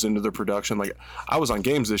that goes into their production, like, I was on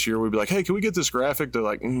games this year, we'd be like, hey, can we get this graphic? They're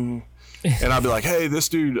like, and I'd be like, hey, this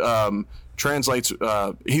dude translates,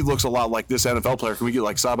 he looks a lot like this NFL player. Can we get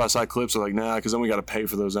like side-by-side clips? They're like, nah, because then we got to pay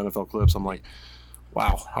for those NFL clips. I'm like,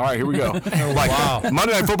 wow. All right, here we go. Like,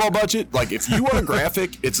 Monday Night Football budget, like, if you want a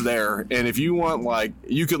graphic, it's there. And if you want, like,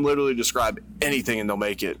 you can literally describe anything and they'll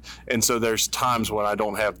make it. And so there's times when I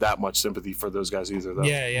don't have that much sympathy for those guys either, though.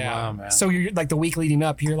 yeah. Wow, man. So you're like the week leading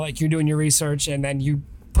up, you're doing your research, and then you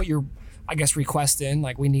put your, I guess, request in,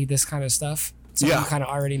 like, we need this kind of stuff. So Yeah. you kind of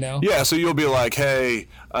already know. Yeah, so you'll be like, hey,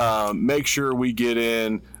 make sure we get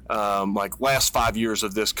in, like, last 5 years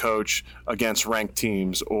of this coach against ranked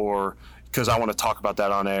teams, or because I want to talk about that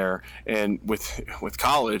on air. And with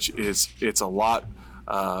college, it's a lot.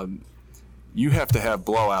 You have to have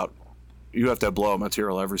blowout. You have to have blowout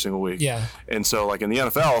material every single week. Yeah. And so, like, in the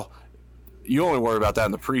NFL, you only worry about that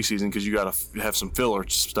in the preseason because you got to have some filler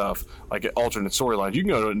stuff, like alternate storylines. You can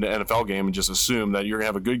go to an NFL game and just assume that you're going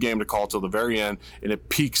to have a good game to call till the very end, and it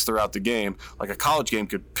peaks throughout the game. Like, a college game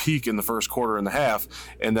could peak in the first quarter and a half,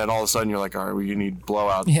 and then all of a sudden you're like, all right, well, you need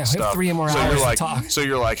blowout Yeah, we stuff. have 3 more so hours you're like, to talk. So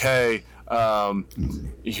you're like, hey,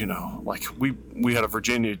 you know, like, we had a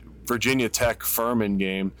Virginia Tech Furman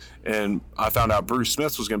game, and I found out Bruce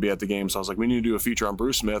Smith was going to be at the game, so I was like, we need to do a feature on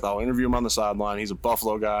Bruce Smith. I'll interview him on the sideline. He's a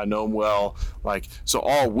Buffalo guy. I know him well. Like, so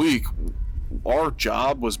all week, our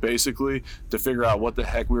job was basically to figure out what the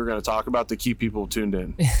heck we were going to talk about to keep people tuned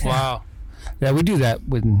in. Wow. Yeah, we do that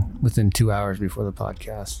within 2 hours before the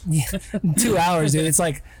podcast. 2 hours, dude. It's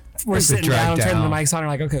like we're It's a sitting drag down, turning the down. mics on, and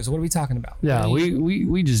like, okay, so what are we talking about? Yeah, What do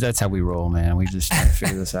you- we just, that's how we roll, man. We just try to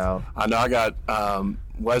figure this out. I know I got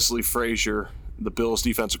Leslie Frazier, the Bills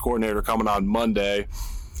defensive coordinator, coming on Monday.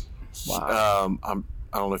 Wow. I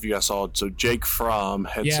don't know if you guys saw it. So Jake Fromm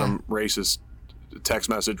had Yeah. some racist text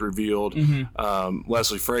message revealed.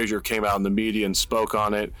 Leslie Frazier came out in the media and spoke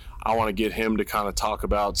on it. I want to get him to kind of talk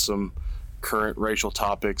about some current racial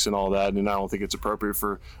topics and all that, and I don't think it's appropriate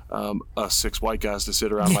for us 6 white guys to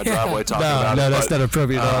sit around my driveway talking about it. No, that's not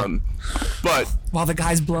appropriate at all. But While the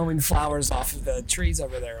guy's blowing flowers off of the trees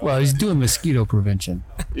over there. Well, he's doing mosquito prevention.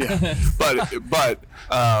 yeah, but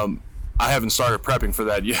I haven't started prepping for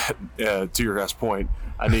that yet. To your guys' point,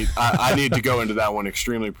 I need to go into that one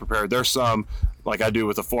extremely prepared. There's some, like I do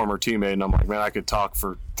with a former teammate, and I'm like, man, I could talk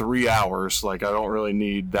for 3 hours. Like, I don't really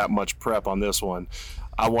need that much prep on this one.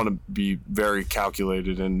 I want to be very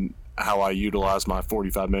calculated in how I utilize my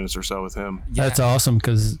 45 minutes or so with him. That's awesome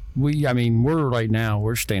because we're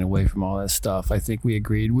staying away from all that stuff. I think we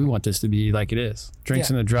agreed. We want this to be like it is. Drinks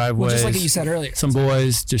Yeah. in the driveway. Well, just like you said earlier, Some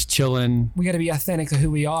boys just chilling. we got to be authentic to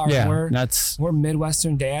who we are. Yeah, We're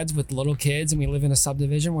Midwestern dads with little kids, and we live in a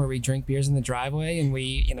subdivision where we drink beers in the driveway, and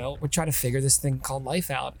we try to figure this thing called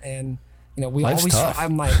life out. And we Life's always, tough.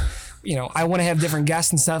 I'm like, I want to have different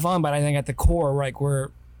guests and stuff on, but I think at the core, we're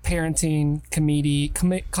parenting,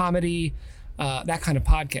 comedy, that kind of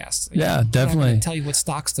podcast. Yeah, I'm not definitely. gonna tell you what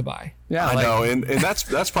stocks to buy. Yeah, I know, and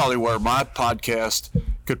that's probably where my podcast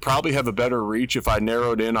could probably have a better reach if I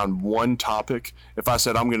narrowed in on one topic. If I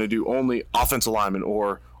said I'm going to do only offensive linemen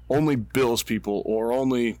or only Bills people or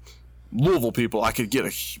only Louisville people, I could get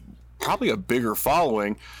probably a bigger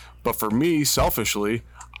following. But for me, selfishly,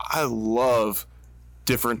 I love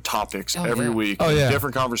different topics every week. Oh, yeah.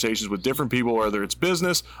 Different conversations with different people, whether it's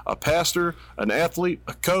business, a pastor, an athlete,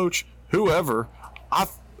 a coach, whoever. I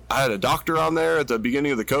had a doctor on there at the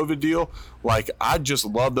beginning of the COVID deal. Like, I just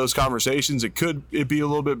love those conversations. It'd be a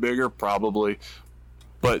little bit bigger, probably.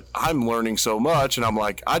 But I'm learning so much, and I'm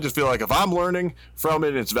like, I just feel like if I'm learning from it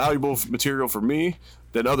and it's valuable material for me,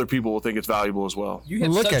 then other people will think it's valuable as well. You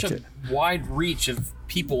have Look such at a it. wide reach of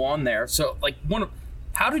people on there. So, like,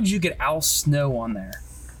 how did you get Al Snow on there?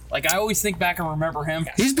 Like, I always think back and remember him.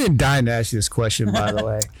 He's been dying to ask you this question, by the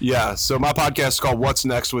way. Yeah, so my podcast is called What's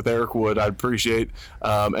Next with Eric Wood. I'd appreciate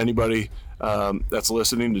anybody that's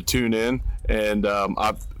listening to tune in. And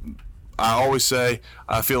I always say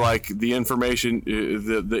I feel like the information,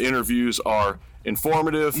 the interviews are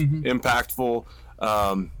informative, impactful,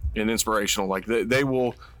 and inspirational. Like they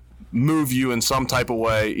will move you in some type of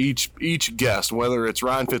way. Each guest, whether it's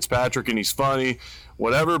Ryan Fitzpatrick and he's funny,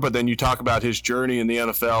 whatever, but then you talk about his journey in the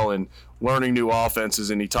NFL and learning new offenses,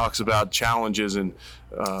 and he talks about challenges and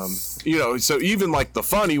so even like the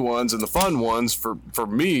funny ones and the fun ones for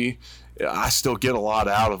me, I still get a lot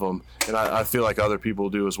out of them, and I feel like other people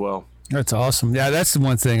do as well. That's awesome. Yeah, that's the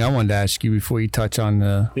one thing I wanted to ask you before you touch on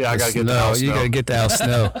the I gotta get snow. to Al You Snow. got to get to Al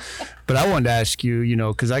Snow. But I wanted to ask you,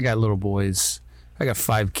 because I got little boys. I got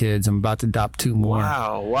 5 kids. I'm about to adopt 2 more.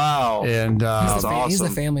 Wow. And He's the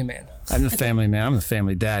awesome. family man. I'm the family man. I'm the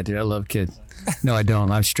family dad, dude. I love kids. No, I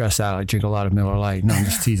don't. I'm stressed out. I drink a lot of Miller Lite. No, I'm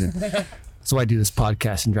just teasing. That's why I do this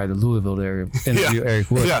podcast and drive to Louisville to interview Eric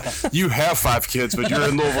Wood. Yeah, you have 5 kids, but you're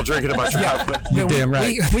in Louisville drinking a bunch of alcohol. You're damn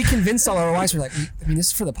right. We convinced all our wives. We're like, this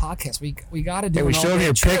is for the podcast. We got to do. And we an showed me all-day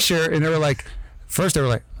a trip. picture, and they were like,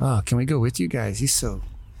 oh, can we go with you guys? He's so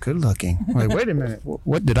good looking. I'm like, wait a minute.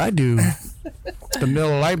 What did I do? The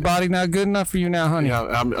Miller Lite body not good enough for you now, honey? Yeah,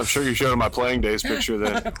 I'm sure you showed him my playing days picture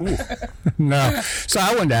then. Ooh. No. So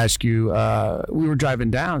I wanted to ask you, we were driving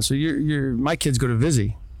down. So my kids go to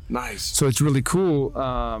Vizzy. Nice. So it's really cool.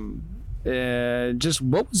 Just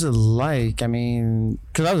what was it like? I mean,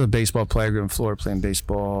 because I was a baseball player, I grew up in Florida playing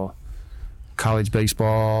baseball, college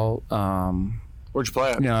baseball. Where'd you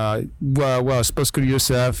play at? Well, I was supposed to go to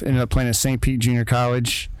USF, ended up playing at St. Pete Junior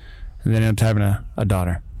College, and then ended up having a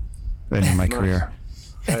daughter. That ended my career.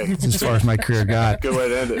 Hey, As far as my career got. good way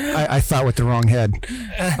to end it. I thought with the wrong head.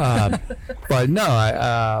 But no,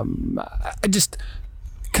 I just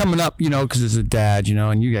coming up, because as a dad,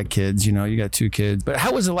 and you got kids, you got 2 kids. But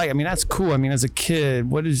how was it like? I mean, that's cool. I mean, as a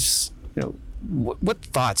kid, what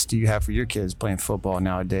thoughts do you have for your kids playing football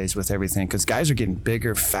nowadays with everything? Because guys are getting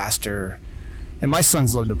bigger, faster. And my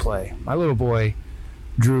sons love to play. My little boy,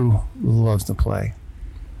 Drew, loves to play.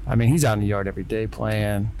 I mean, he's out in the yard every day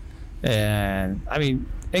playing. And, I mean,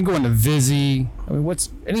 and going to Vizzy. I mean, what's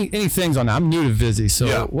any things on that? I'm new to Vizzy, so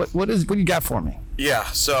Yeah. what do you got for me? Yeah,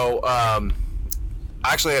 so I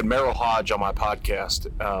actually had Merrill Hodge on my podcast.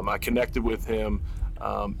 I connected with him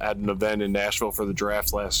at an event in Nashville for the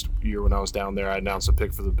draft last year when I was down there. I announced a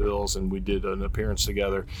pick for the Bills, and we did an appearance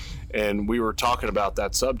together. And we were talking about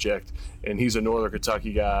that subject, and he's a Northern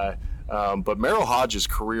Kentucky guy. But Merrill Hodge's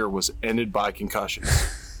career was ended by concussion.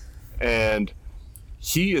 And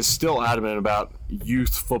he is still adamant about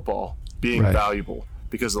youth football being Right. valuable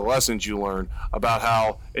because of the lessons you learn about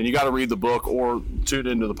how, and you got to read the book or tune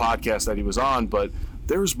into the podcast that he was on, but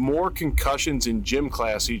there's more concussions in gym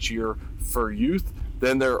class each year for youth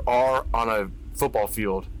than there are on a football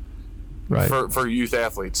field Right. for youth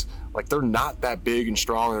athletes. Like, they're not that big and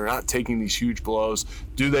strong. They're not taking these huge blows.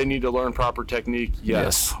 Do they need to learn proper technique?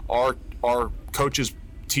 Yes. Are coaches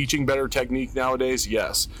teaching better technique nowadays?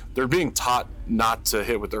 Yes. They're being taught not to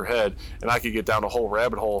hit with their head, and I could get down a whole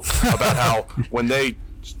rabbit hole about how when they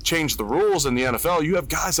changed the rules in the NFL, you have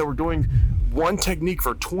guys that were doing one technique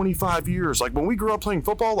for 25 years. Like, when we grew up playing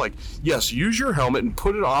football, like, yes, use your helmet and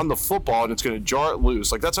put it on the football and it's going to jar it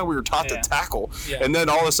loose. Like, that's how we were taught to tackle. Yeah. And then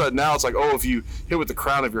all of a sudden now it's like, oh, if you hit with the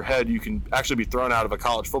crown of your head, you can actually be thrown out of a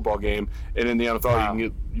college football game. And in the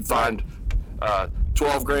NFL, you find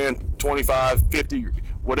 12 grand, 25, 50,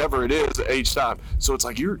 whatever it is at each time. So it's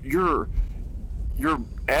like you're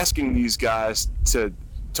asking these guys to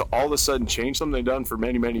all of a sudden change something they've done for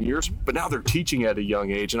many, many years, but now they're teaching at a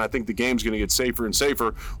young age, and I think the game's going to get safer and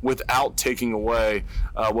safer without taking away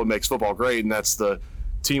what makes football great, and that's the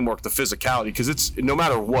teamwork, the physicality, because it's no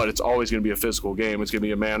matter what, it's always going to be a physical game. It's going to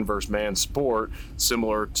be a man versus man sport,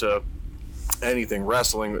 similar to anything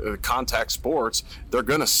wrestling, contact sports. They're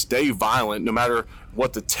going to stay violent no matter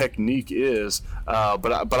what the technique is.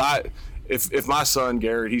 If my son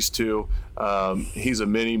Garrett, he's 2, he's a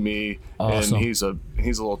mini me, Awesome. and he's a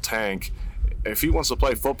little tank. If he wants to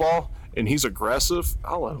play football and he's aggressive,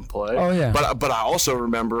 I'll let him play. Oh, yeah. But I also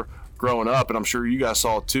remember growing up, and I'm sure you guys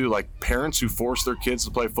saw it too, like parents who forced their kids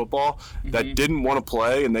to play football that didn't want to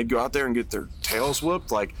play, and they'd go out there and get their tails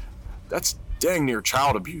whooped. Like, that's dang near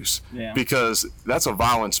child abuse, because that's a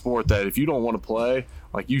violent sport that if you don't want to play,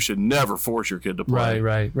 like, you should never force your kid to play.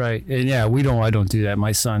 Right. And yeah, I don't do that.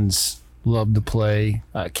 My sons love to play.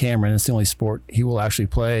 Cameron, it's the only sport he will actually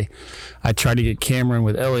play. I tried to get Cameron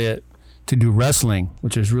with Elliot to do wrestling,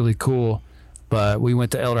 which is really cool. But we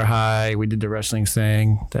went to Elder High. We did the wrestling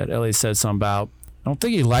thing that Elliot said something about. I don't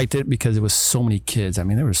think he liked it because it was so many kids. I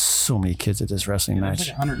mean, there were so many kids at this wrestling match. There's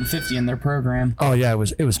like 150 in their program. Oh yeah, it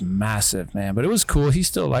was massive, man. But it was cool. He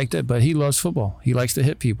still liked it, but he loves football. He likes to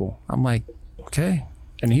hit people. I'm like, okay.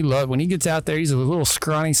 And when he gets out there, he's a little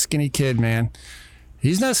scrawny, skinny kid, man.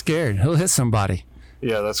 He's not scared. He'll hit somebody.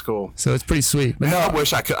 Yeah, that's cool. So it's pretty sweet. But no, I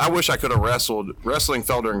wish I could have wrestled. Wrestling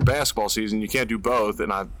fell during basketball season. You can't do both,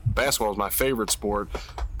 and basketball is my favorite sport,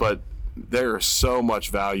 but there is so much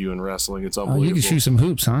value in wrestling. It's unbelievable. you can shoot some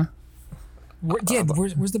hoops, huh?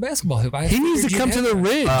 Where's the basketball hoop? He needs to come to the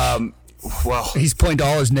ridge. Well, he's pointing to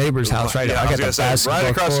all his neighbors' house right now. I I was got gonna the say, basketball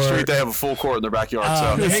right across the court. street, they have a full court in their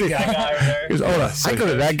backyard. Hey, guy over there. He goes, hold on. I go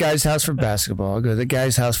to that guy's house for basketball. I go to the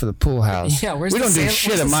guy's house for the pool house. Yeah, we don't do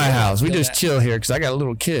shit at my house. We just chill here because I got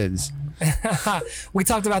little kids. We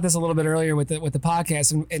talked about this a little bit earlier with the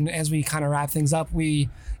podcast, and as we kind of wrap things up, we,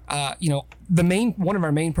 one of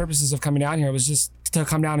our main purposes of coming down here was just to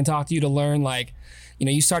come down and talk to you, to learn, like,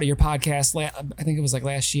 you started your podcast, I think it was like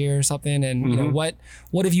last year or something, and you know,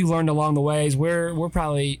 what have you learned along the ways? We're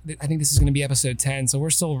probably, I think this is going to be episode 10, so we're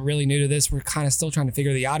still really new to this. We're kind of still trying to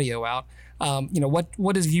figure the audio out.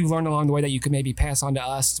 What have you learned along the way that you could maybe pass on to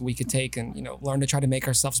us, we could take and, learn to try to make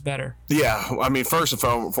ourselves better? Yeah, I mean, first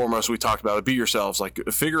and foremost, we talked about it. Be yourselves. Like,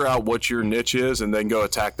 figure out what your niche is, and then go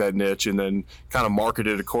attack that niche, and then kind of market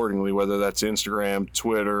it accordingly. Whether that's Instagram,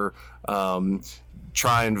 Twitter,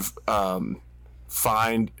 try and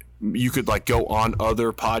find. You could like go on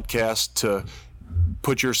other podcasts to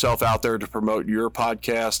put yourself out there to promote your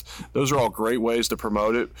podcast. Those are all great ways to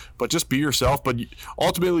promote it, but just be yourself. But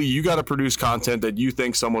ultimately, you got to produce content that you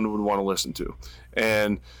think someone would want to listen to.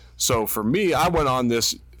 And so for me, I went on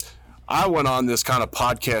this kind of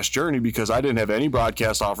podcast journey because I didn't have any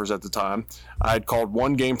broadcast offers at the time. I had called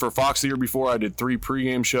one game for Fox the year before. I did 3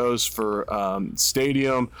 pregame shows for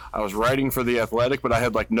Stadium. I was writing for The Athletic, but I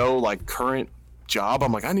had like no like current job.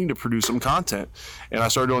 I'm like, I need to produce some content. And I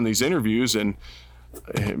started doing these interviews, and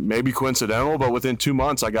maybe coincidental, but within 2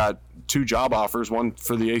 months, I got 2 job offers, one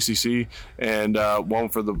for the ACC and one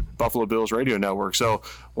for the Buffalo Bills radio network. So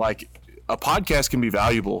like a podcast can be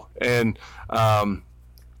valuable. And,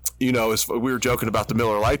 we were joking about the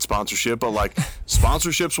Miller Lite sponsorship, but like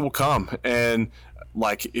sponsorships will come. And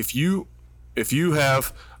like, if you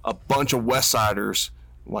have a bunch of West Siders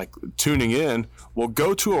like tuning in, well,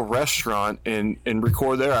 go to a restaurant and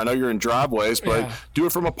record there. I know you're in driveways, but do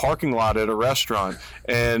it from a parking lot at a restaurant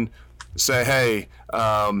and say, hey,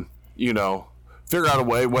 figure out a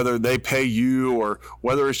way, whether they pay you or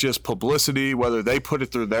whether it's just publicity, whether they put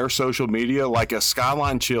it through their social media, like a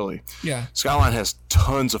Skyline Chili. Yeah. Skyline has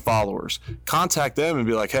tons of followers. Contact them and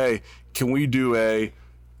be like, hey, can we do a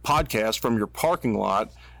podcast from your parking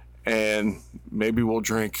lot? And maybe we'll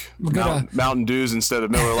drink Mountain Dews instead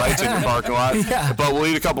of Miller Lights in your parking lot. But we'll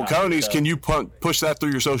eat a couple conies. Can you push that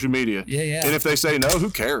through your social media? Yeah. And if they say no,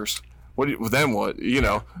 who cares? Then what?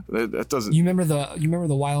 That doesn't. You remember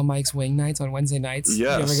the Wild Mike's Wing Nights on Wednesday nights?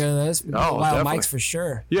 Yes. You ever go to those? Oh, Wild definitely. Mike's for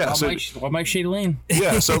sure. Yeah. Wild Mike Shady Lane.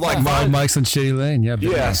 Yeah. So like Wild Mike's on Shady Lane. Yeah.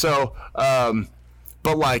 Yeah. So,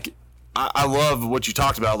 but like, I love what you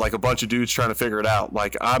talked about. Like a bunch of dudes trying to figure it out.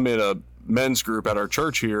 Like I'm in a men's group at our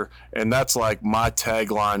church here, and that's like my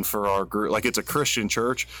tagline for our group. Like it's a Christian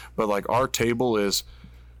church, but like our table is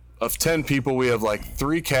of 10 people, we have like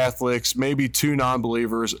 3 Catholics, maybe 2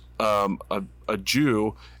 non-believers, a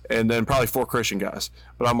Jew, and then probably 4 Christian guys.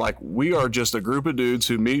 But I'm like, we are just a group of dudes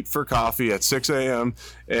who meet for coffee at 6 a.m.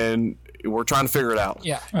 and we're trying to figure it out.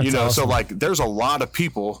 Yeah. Awesome. So like there's a lot of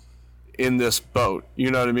people in this boat,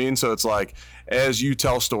 you know what I mean? So it's like, as you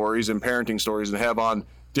tell stories and parenting stories and have on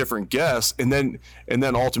different guests, and then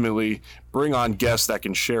ultimately bring on guests that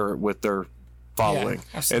can share it with their following.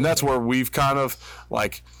 And that's where we've kind of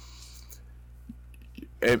like,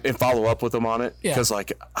 and follow up with them on it. Yeah. Because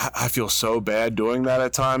like I feel so bad doing that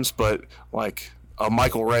at times, but like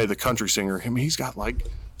Michael Ray, the country singer, he's got like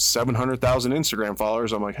 700,000 Instagram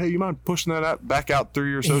followers. I'm like, hey, you mind pushing that back out through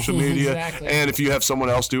your social media? Exactly. And if you have someone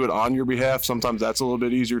else do it on your behalf, sometimes that's a little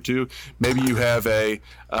bit easier too. Maybe you have a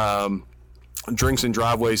Drinks and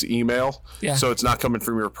Driveways email, so it's not coming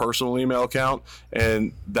from your personal email account,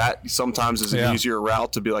 and that sometimes is an easier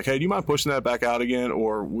route to be like, hey, do you mind pushing that back out again,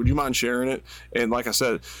 or would you mind sharing it? And like I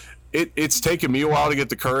said, it's taken me a while to get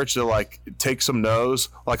the courage to like take some no's.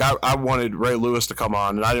 Like I wanted Ray Lewis to come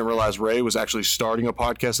on, and I didn't realize Ray was actually starting a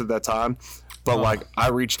podcast at that time. But like I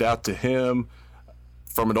reached out to him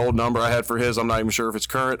from an old number I had for his. I'm not even sure if it's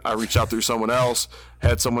current. I reached out through someone else,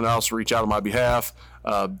 had someone else reach out on my behalf.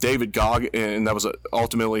 David Goggins, and that was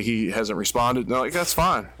ultimately he hasn't responded. No, like that's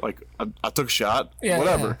fine. Like I took a shot,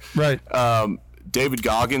 whatever. Right. David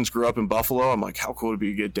Goggins grew up in Buffalo. I'm like, how cool would it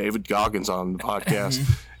be to get David Goggins on the podcast?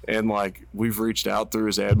 And like we've reached out through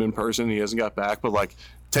his admin person, he hasn't got back, but like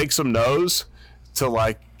take some no's to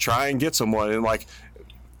like try and get someone. And like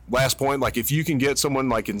last point, like if you can get someone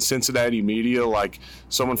like in Cincinnati media, like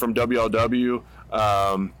someone from WLW,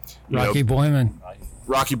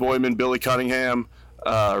 Rocky Boyman, Billy Cunningham,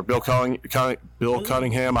 or Bill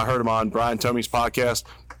Cunningham. I heard him on Brian Tomey's podcast.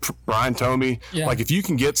 Brian Tomey. Yeah. Like if you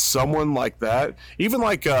can get someone like that, even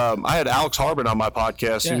like I had Alex Harbin on my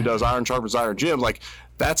podcast who does Iron Sharpens Iron Gym. Like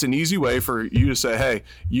that's an easy way for you to say, hey,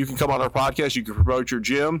 you can come on our podcast, you can promote your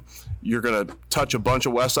gym, you're going to touch a bunch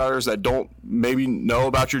of Westsiders that don't maybe know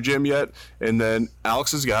about your gym yet, and then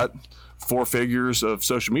Alex has got 4 figures of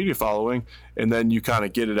social media following, and then you kind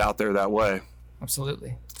of get it out there that way.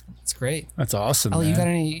 Absolutely. That's great. That's awesome. Oh, man. you got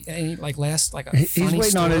any like last like a He's funny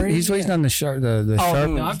waiting story? on it. He's waiting on the sharp. The sharp.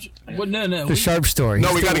 No. The sharp story.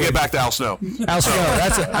 No, we got to get back to Al Snow. Al Snow.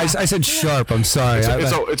 I said sharp. I'm sorry.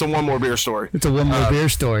 It's a one more beer story. It's a one more beer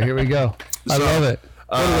story. Here we go. I love it.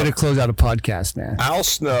 What a way to close out a podcast, man. Al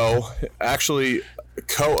Snow actually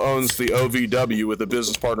co-owns the OVW with a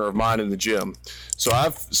business partner of mine in the gym. So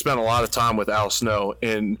I've spent a lot of time with Al Snow,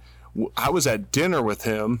 and I was at dinner with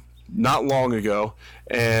him not long ago,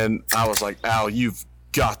 and I was like, Al, you've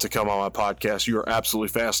got to come on my podcast. You are absolutely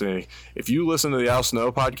fascinating. If you listen to the Al Snow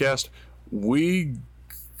podcast, we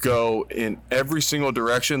go in every single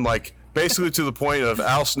direction, like basically to the point of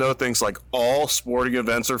Al Snow thinks like all sporting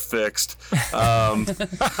events are fixed. But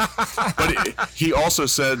he also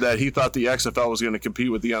said that he thought the XFL was going to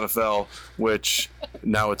compete with the NFL, which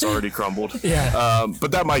now it's already crumbled. Yeah.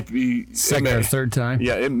 But that might be second or third time.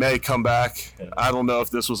 Yeah, it may come back. I don't know if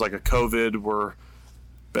this was like a COVID, we're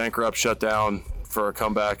bankrupt, shut down for a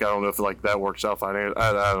comeback. I don't know if like that works out financially.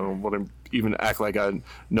 I don't want to even act like I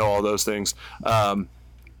know all those things.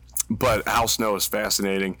 But Al Snow is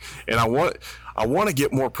fascinating, and I want to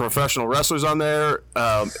get more professional wrestlers on there.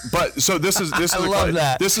 But so this is this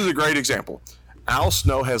is a great example. Al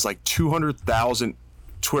Snow has like 200,000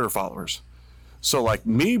 Twitter followers. So like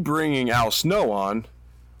me bringing Al Snow on,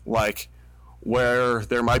 like where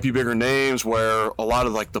there might be bigger names, where a lot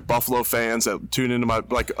of like the Buffalo fans that tune into my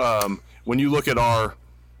like when you look at our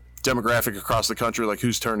demographic across the country, like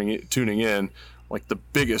who's tuning in. Like the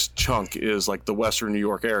biggest chunk is like the Western New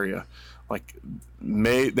York area. Like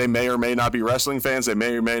they may or may not be wrestling fans. They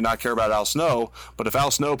may or may not care about Al Snow. But if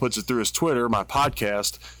Al Snow puts it through his Twitter, my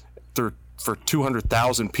podcast, for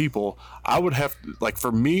 200,000 people, I would have like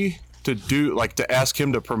for me to do like to ask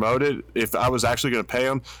him to promote it. If I was actually going to pay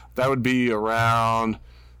him, that would be around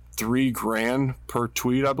 $3,000 per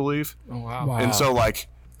tweet, I believe. Oh wow! And so like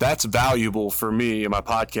that's valuable for me and my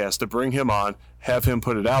podcast to bring him on, have him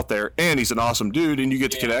put it out there, and he's an awesome dude, and you get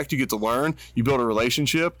to connect, you get to learn, you build a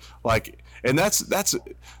relationship, like, and that's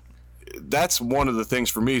one of the things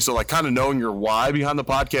for me. So like kind of knowing your why behind the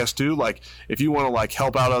podcast too, like if you want to like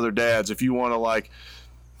help out other dads, if you want to like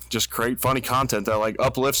just create funny content that like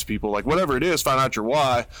uplifts people, like whatever it is, find out your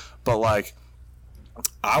why. But like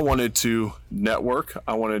I wanted to network,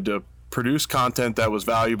 I wanted to produce content that was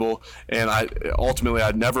valuable, and I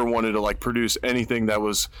never wanted to like produce anything that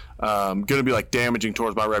was going to be like damaging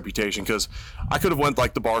towards my reputation, because I could have went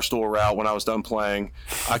like the Barstool route when I was done playing.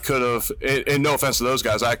 I could have, and no offense to those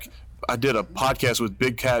guys, I did a podcast with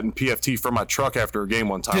Big Cat and PFT from my truck after a game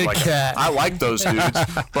one time. I like those dudes,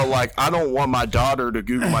 but like I don't want my daughter to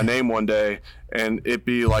Google my name one day and it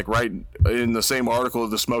be like right in the same article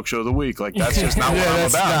of the Smoke Show of the Week. Like that's just not what I'm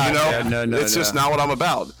about. It's just not what I'm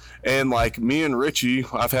about. And like me and Richie,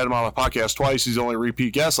 I've had him on my podcast twice. He's only a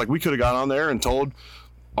repeat guest. Like we could have gone on there and told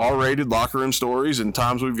R-rated locker room stories and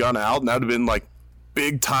times we've gone out, and that would have been like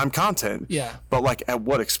big time content. Yeah. But like at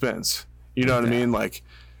what expense? You know what I mean? Like,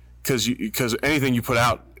 because anything you put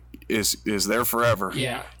out is there forever.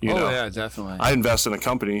 Yeah. You know, yeah, definitely. I invest in a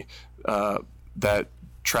company that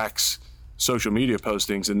tracks social media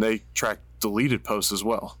postings, and they track deleted posts as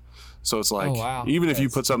well. So it's like, Oh, wow. even if you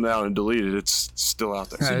put something out and delete it, it's still out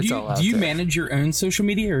there. Yeah, it's all out Do you there. manage your own social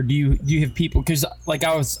media, or do you have people? Because like I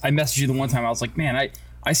messaged you the one time. I was like, man,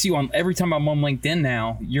 I see you on every time I'm on LinkedIn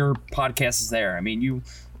now. Your podcast is there. I mean, you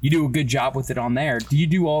do a good job with it on there. Do you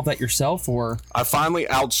do all that yourself, or? I finally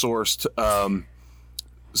outsourced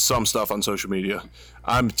some stuff on social media.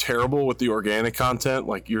 I'm terrible with the organic content.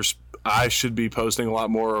 Like I should be posting a lot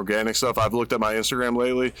more organic stuff. I've looked at my Instagram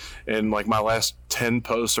lately, and like my last 10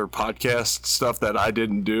 posts are podcast stuff that I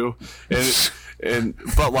didn't do.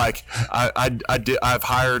 But like I've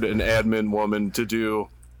hired an admin woman to do.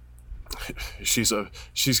 She's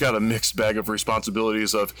got a mixed bag of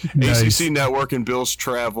responsibilities of Nice. ACC Network and Bill's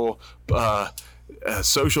Travel,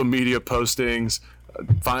 social media postings,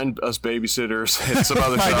 find us babysitters, and some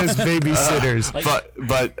other Find us stuff. babysitters.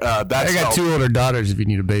 But that's I got 2 older daughters. If you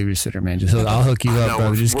need a babysitter, man, I'll hook you up,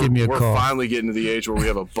 bro. Just give me a we're call. finally getting to the age where we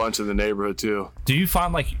have a bunch in the neighborhood too. Do you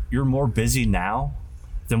find like you're more busy now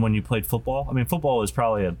than when you played football? I mean, football was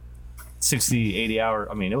probably a 60, 80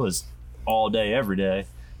 hour. I mean, it was all day, every day.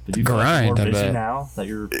 But do you feel like Grind, you're more I busy bet. now that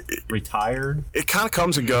you're retired? It kind of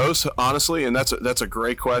comes and goes, honestly, and that's a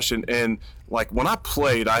great question. And like when I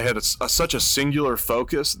played, I had such a singular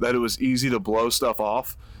focus that it was easy to blow stuff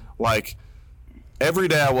off. Like every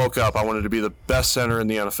day I woke up, I wanted to be the best center in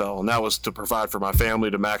the NFL, and that was to provide for my family,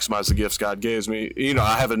 to maximize the gifts God gave me. You know,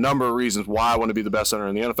 I have a number of reasons why I want to be the best center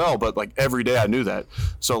in the NFL, but like every day I knew that.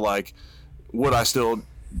 So like, would I still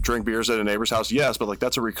drink beers at a neighbor's house? Yes, but like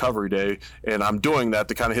that's a recovery day, and I'm doing that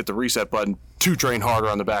to kind of hit the reset button to train harder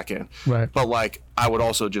on the back end. Right. But like I would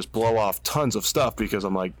also just blow off tons of stuff because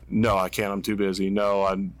I'm like, no, I can't. I'm too busy.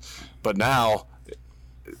 But now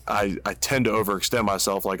I tend to overextend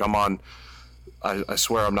myself. Like I'm on. I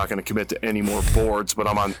swear I'm not going to commit to any more boards, but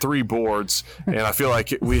I'm on 3 boards, and I feel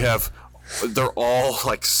like they're all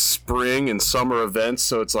like spring and summer events.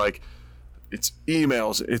 So it's like, it's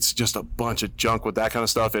emails, it's just a bunch of junk with that kind of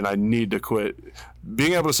stuff, and I need to quit.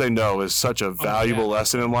 Being able to say no is such a valuable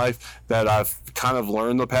lesson in life that I've kind of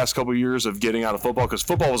learned the past couple of years of getting out of football, because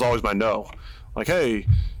football was always my no. Like, hey,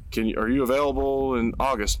 are you available in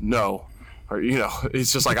August? No. Or, you know,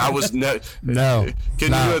 it's just like I was No.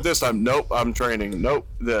 Can you do it this time? Nope, I'm training. Nope,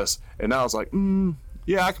 this. And now it's like,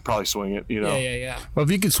 yeah, I could probably swing it, you know. Yeah. Well,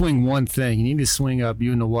 if you could swing one thing, you need to swing up,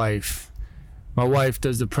 you and the wife. My wife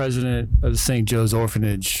does the president of the St. Joe's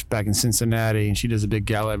Orphanage back in Cincinnati, and she does a big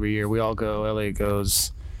gala every year. We all go. LA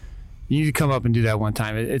goes. You need to come up and do that one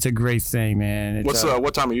time. It's a great thing, man. It's,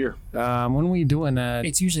 What time of year? when are we doing that?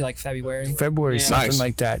 It's usually like February. February, something Nice.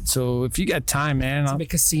 like that. So if you got time, man, It's a big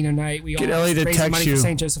casino night. We Get all Ellie to raise text money you. for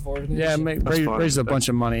St. Joseph Orphanage. yeah, fun. raise a bunch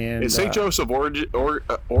of money. And, Is St. Joseph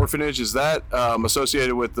Orphanage, is that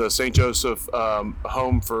associated with the St. Joseph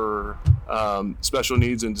Home for Special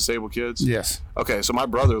Needs and Disabled Kids? Yes. Okay, so my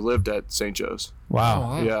brother lived at St. Joe's. Wow.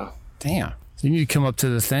 Wow. Yeah. Damn. So you need to come up to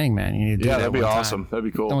the thing, man. You need to do Yeah, that that'd be one time. awesome. That'd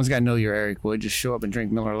be cool. No one's got to know you're Eric Wood. Just show up and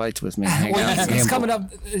drink Miller Lights with me. And hang out Well, and it's gamble. coming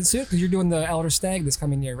up soon because you're doing the Elder Stag this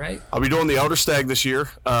coming year, right? I'll be doing the Elder Stag this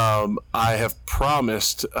year. I have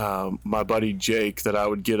promised my buddy Jake that I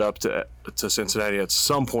would get up to Cincinnati at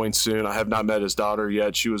some point soon. I have not met his daughter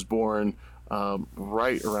yet. She was born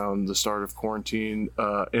right around the start of quarantine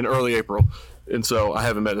in early April. And so I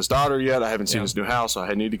haven't met his daughter yet. I haven't seen his new house, so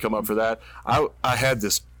I need to come up for that. I had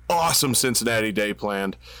this awesome Cincinnati day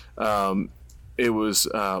planned. It was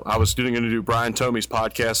I was going to do Brian Tomey's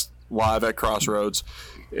podcast live at Crossroads,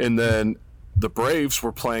 and then the Braves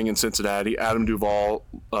were playing in Cincinnati. Adam Duvall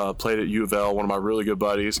played at U of L, one of my really good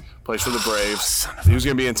buddies, plays for the Braves. He was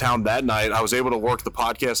going to be in town that night. I was able to work the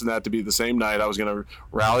podcast and that to be the same night. I was going to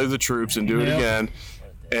rally the troops and do it again,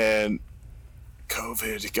 and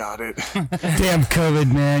COVID got it. Damn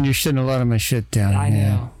COVID, man. You're shutting a lot of my shit down. I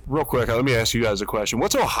man. know. Real quick, let me ask you guys a question.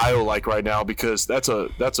 What's Ohio like right now? Because that's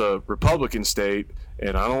a Republican state,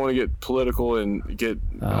 and I don't want to get political and get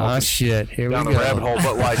Oh, shit. Here we down go. the rabbit hole.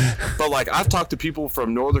 But like I've talked to people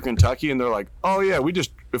from Northern Kentucky, and they're like, oh yeah,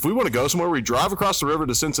 if we want to go somewhere, we drive across the river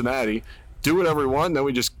to Cincinnati, do whatever we want, and then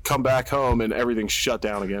we just come back home and everything's shut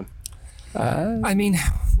down again. I mean,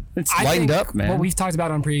 It's I lightened think up, man. what we've talked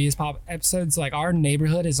about on previous pop episodes, like our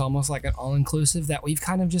neighborhood is almost like an all-inclusive that we've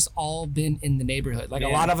kind of just all been in the neighborhood. Like a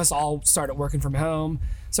lot of us all started working from home.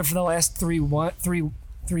 So for the last 3 months 4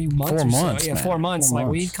 or months, so, yeah, man. 4 months, 4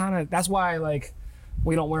 like we months. kind of, that's why like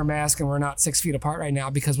we don't wear masks and we're not 6 feet apart right now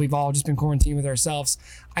because we've all just been quarantined with ourselves.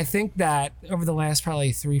 I think that over the last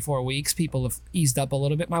probably 3-4 weeks, people have eased up a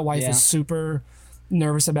little bit. My wife Yeah. is super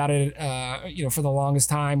nervous about it, for the longest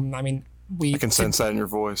time. I mean, I can sense that in your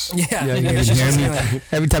voice. Yeah, you can hear me.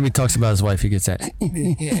 Every time he talks about his wife, he gets that.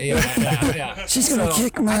 Yeah. She's gonna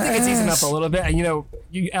kick my I think it's easing up ass. a little bit. And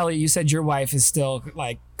Elliot, you said your wife is still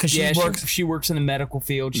like, because she works in the medical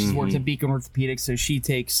field. She's worked at Beacon Orthopedics, so she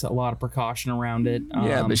takes a lot of precaution around it.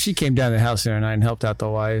 Yeah, but she came down to the house the other night and helped out the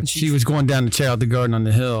wife. She was going down to check out the garden on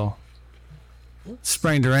the hill,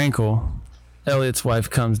 sprained her ankle. Elliot's wife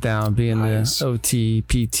comes down, being Nice. the OT,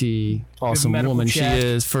 PT, awesome medical woman check. she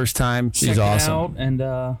is. First time, she's check it awesome. out, and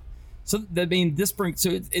this brings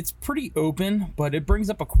it's pretty open, but it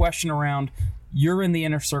brings up a question around. You're in the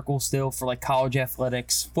inner circle still for like college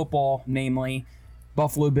athletics, football, namely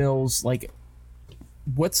Buffalo Bills. Like,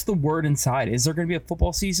 what's the word inside? Is there going to be a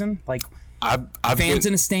football season? Like, I've fans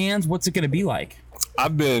in the stands. What's it going to be like?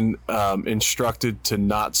 I've been instructed to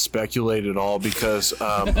not speculate at all because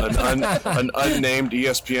an unnamed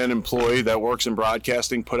ESPN employee that works in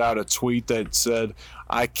broadcasting put out a tweet that said,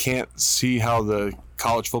 I can't see how the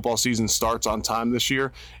college football season starts on time this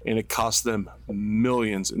year, and it costs them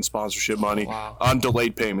millions in sponsorship money on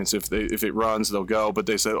delayed payments. If it runs, they'll go. But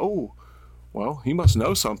they said, oh, well, he must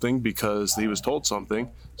know something because he was told something.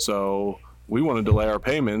 So we want to delay our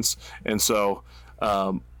payments. And so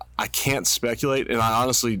I can't speculate, and I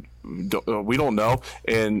honestly we don't know.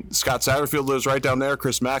 And Scott Satterfield lives right down there.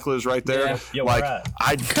 Chris Mack lives right there. Yeah, like we're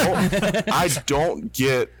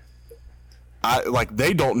at.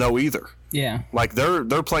 They don't know either. Yeah. Like they're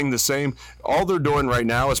playing the same. All they're doing right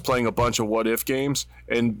now is playing a bunch of what if games,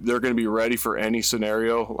 and they're going to be ready for any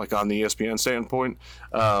scenario, like on the ESPN standpoint.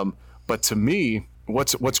 But to me,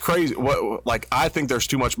 what's crazy? I think there's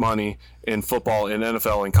too much money in football, in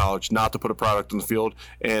NFL, and college not to put a product on the field,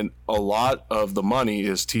 and a lot of the money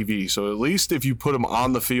is TV. So at least if you put them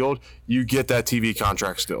on the field, you get that TV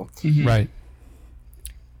contract still. Mm-hmm. Right.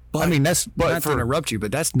 But, I mean, not to for interrupt you,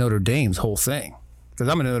 but that's Notre Dame's whole thing. Because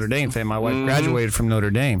I'm a Notre Dame fan. My wife graduated from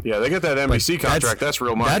Notre Dame. Yeah, they get that NBC contract. That's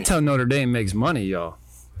real money. That's how Notre Dame makes money, y'all.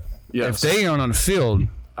 Yes. If they aren't on the field,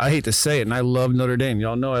 I hate to say it, and I love Notre Dame.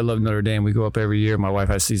 Y'all know I love Notre Dame. We go up every year. My wife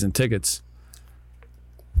has season tickets.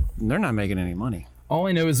 They're not making any money. All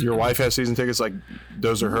I know is Your wife has season tickets, like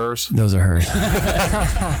those are hers. Those are hers.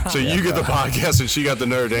 So you get the podcast and she got the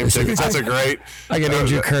Notre Dame tickets. That's a great. I got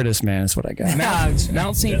Andrew Curtis, man. That's what I got.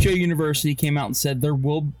 Mount St. Joe University came out and said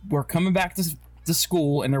we're coming back to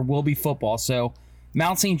school and there will be football. So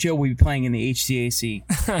Mount St. Joe will be playing in the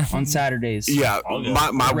HCAC on Saturdays. Yeah,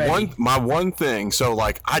 my one thing. So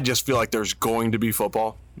I just feel like there's going to be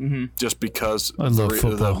football, just because I love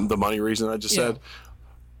football. The money reason I just said.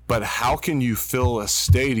 But how can you fill a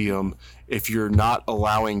stadium if you're not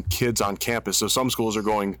allowing kids on campus? So some schools are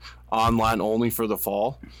going online only for the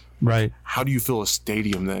fall. Right. How do you fill a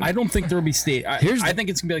stadium then? I don't think there will be I think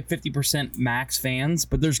it's going to be like 50% max fans,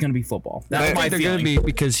 but there's going to be football. That's my They're feeling. going to be,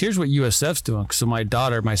 because here's what USF's doing. So my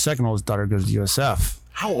second oldest daughter goes to USF.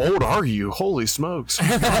 How old are you? Holy smokes.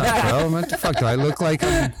 Bro, what the fuck? Do I look like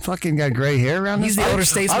I fucking got gray hair around He's this? the older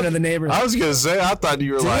statesman of the neighborhood. I was going to say, I thought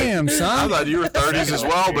you were Damn, son. I thought you were 30s as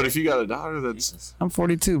well, but if you got a daughter that's... I'm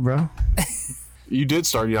 42, bro. You did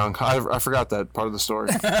start young. I forgot that part of the story.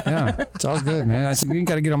 Yeah, it's all good, man. I said, you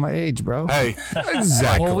got to get on my age, bro. Hey,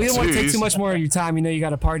 Exactly. Well, we don't want to take Jeez. too much more of your time. You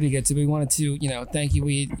got a party to get to. We wanted to, thank you.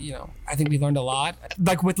 I think we learned a lot.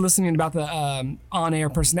 Like with listening about the on-air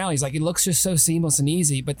personalities, like it looks just so seamless and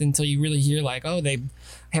easy, but then until you really hear they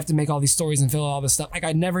have to make all these stories and fill all this stuff. Like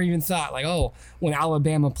I never even thought when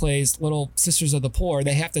Alabama plays Little Sisters of the Poor,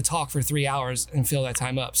 they have to talk for 3 hours and fill that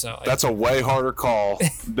time up. So that's a way harder call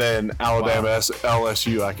than Alabama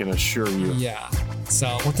LSU, I can assure you. yeah. So,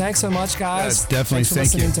 well, thanks so much, guys. Yeah, definitely. Thanks for Thank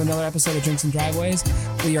listening you. to another episode of Drinks and Driveways.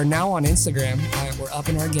 We are now on Instagram. We're up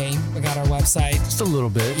in our game. We got our website. Just a little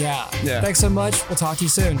bit. Yeah. Yeah. Thanks so much. We'll talk to you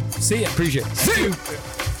soon. See ya. Appreciate it. See you.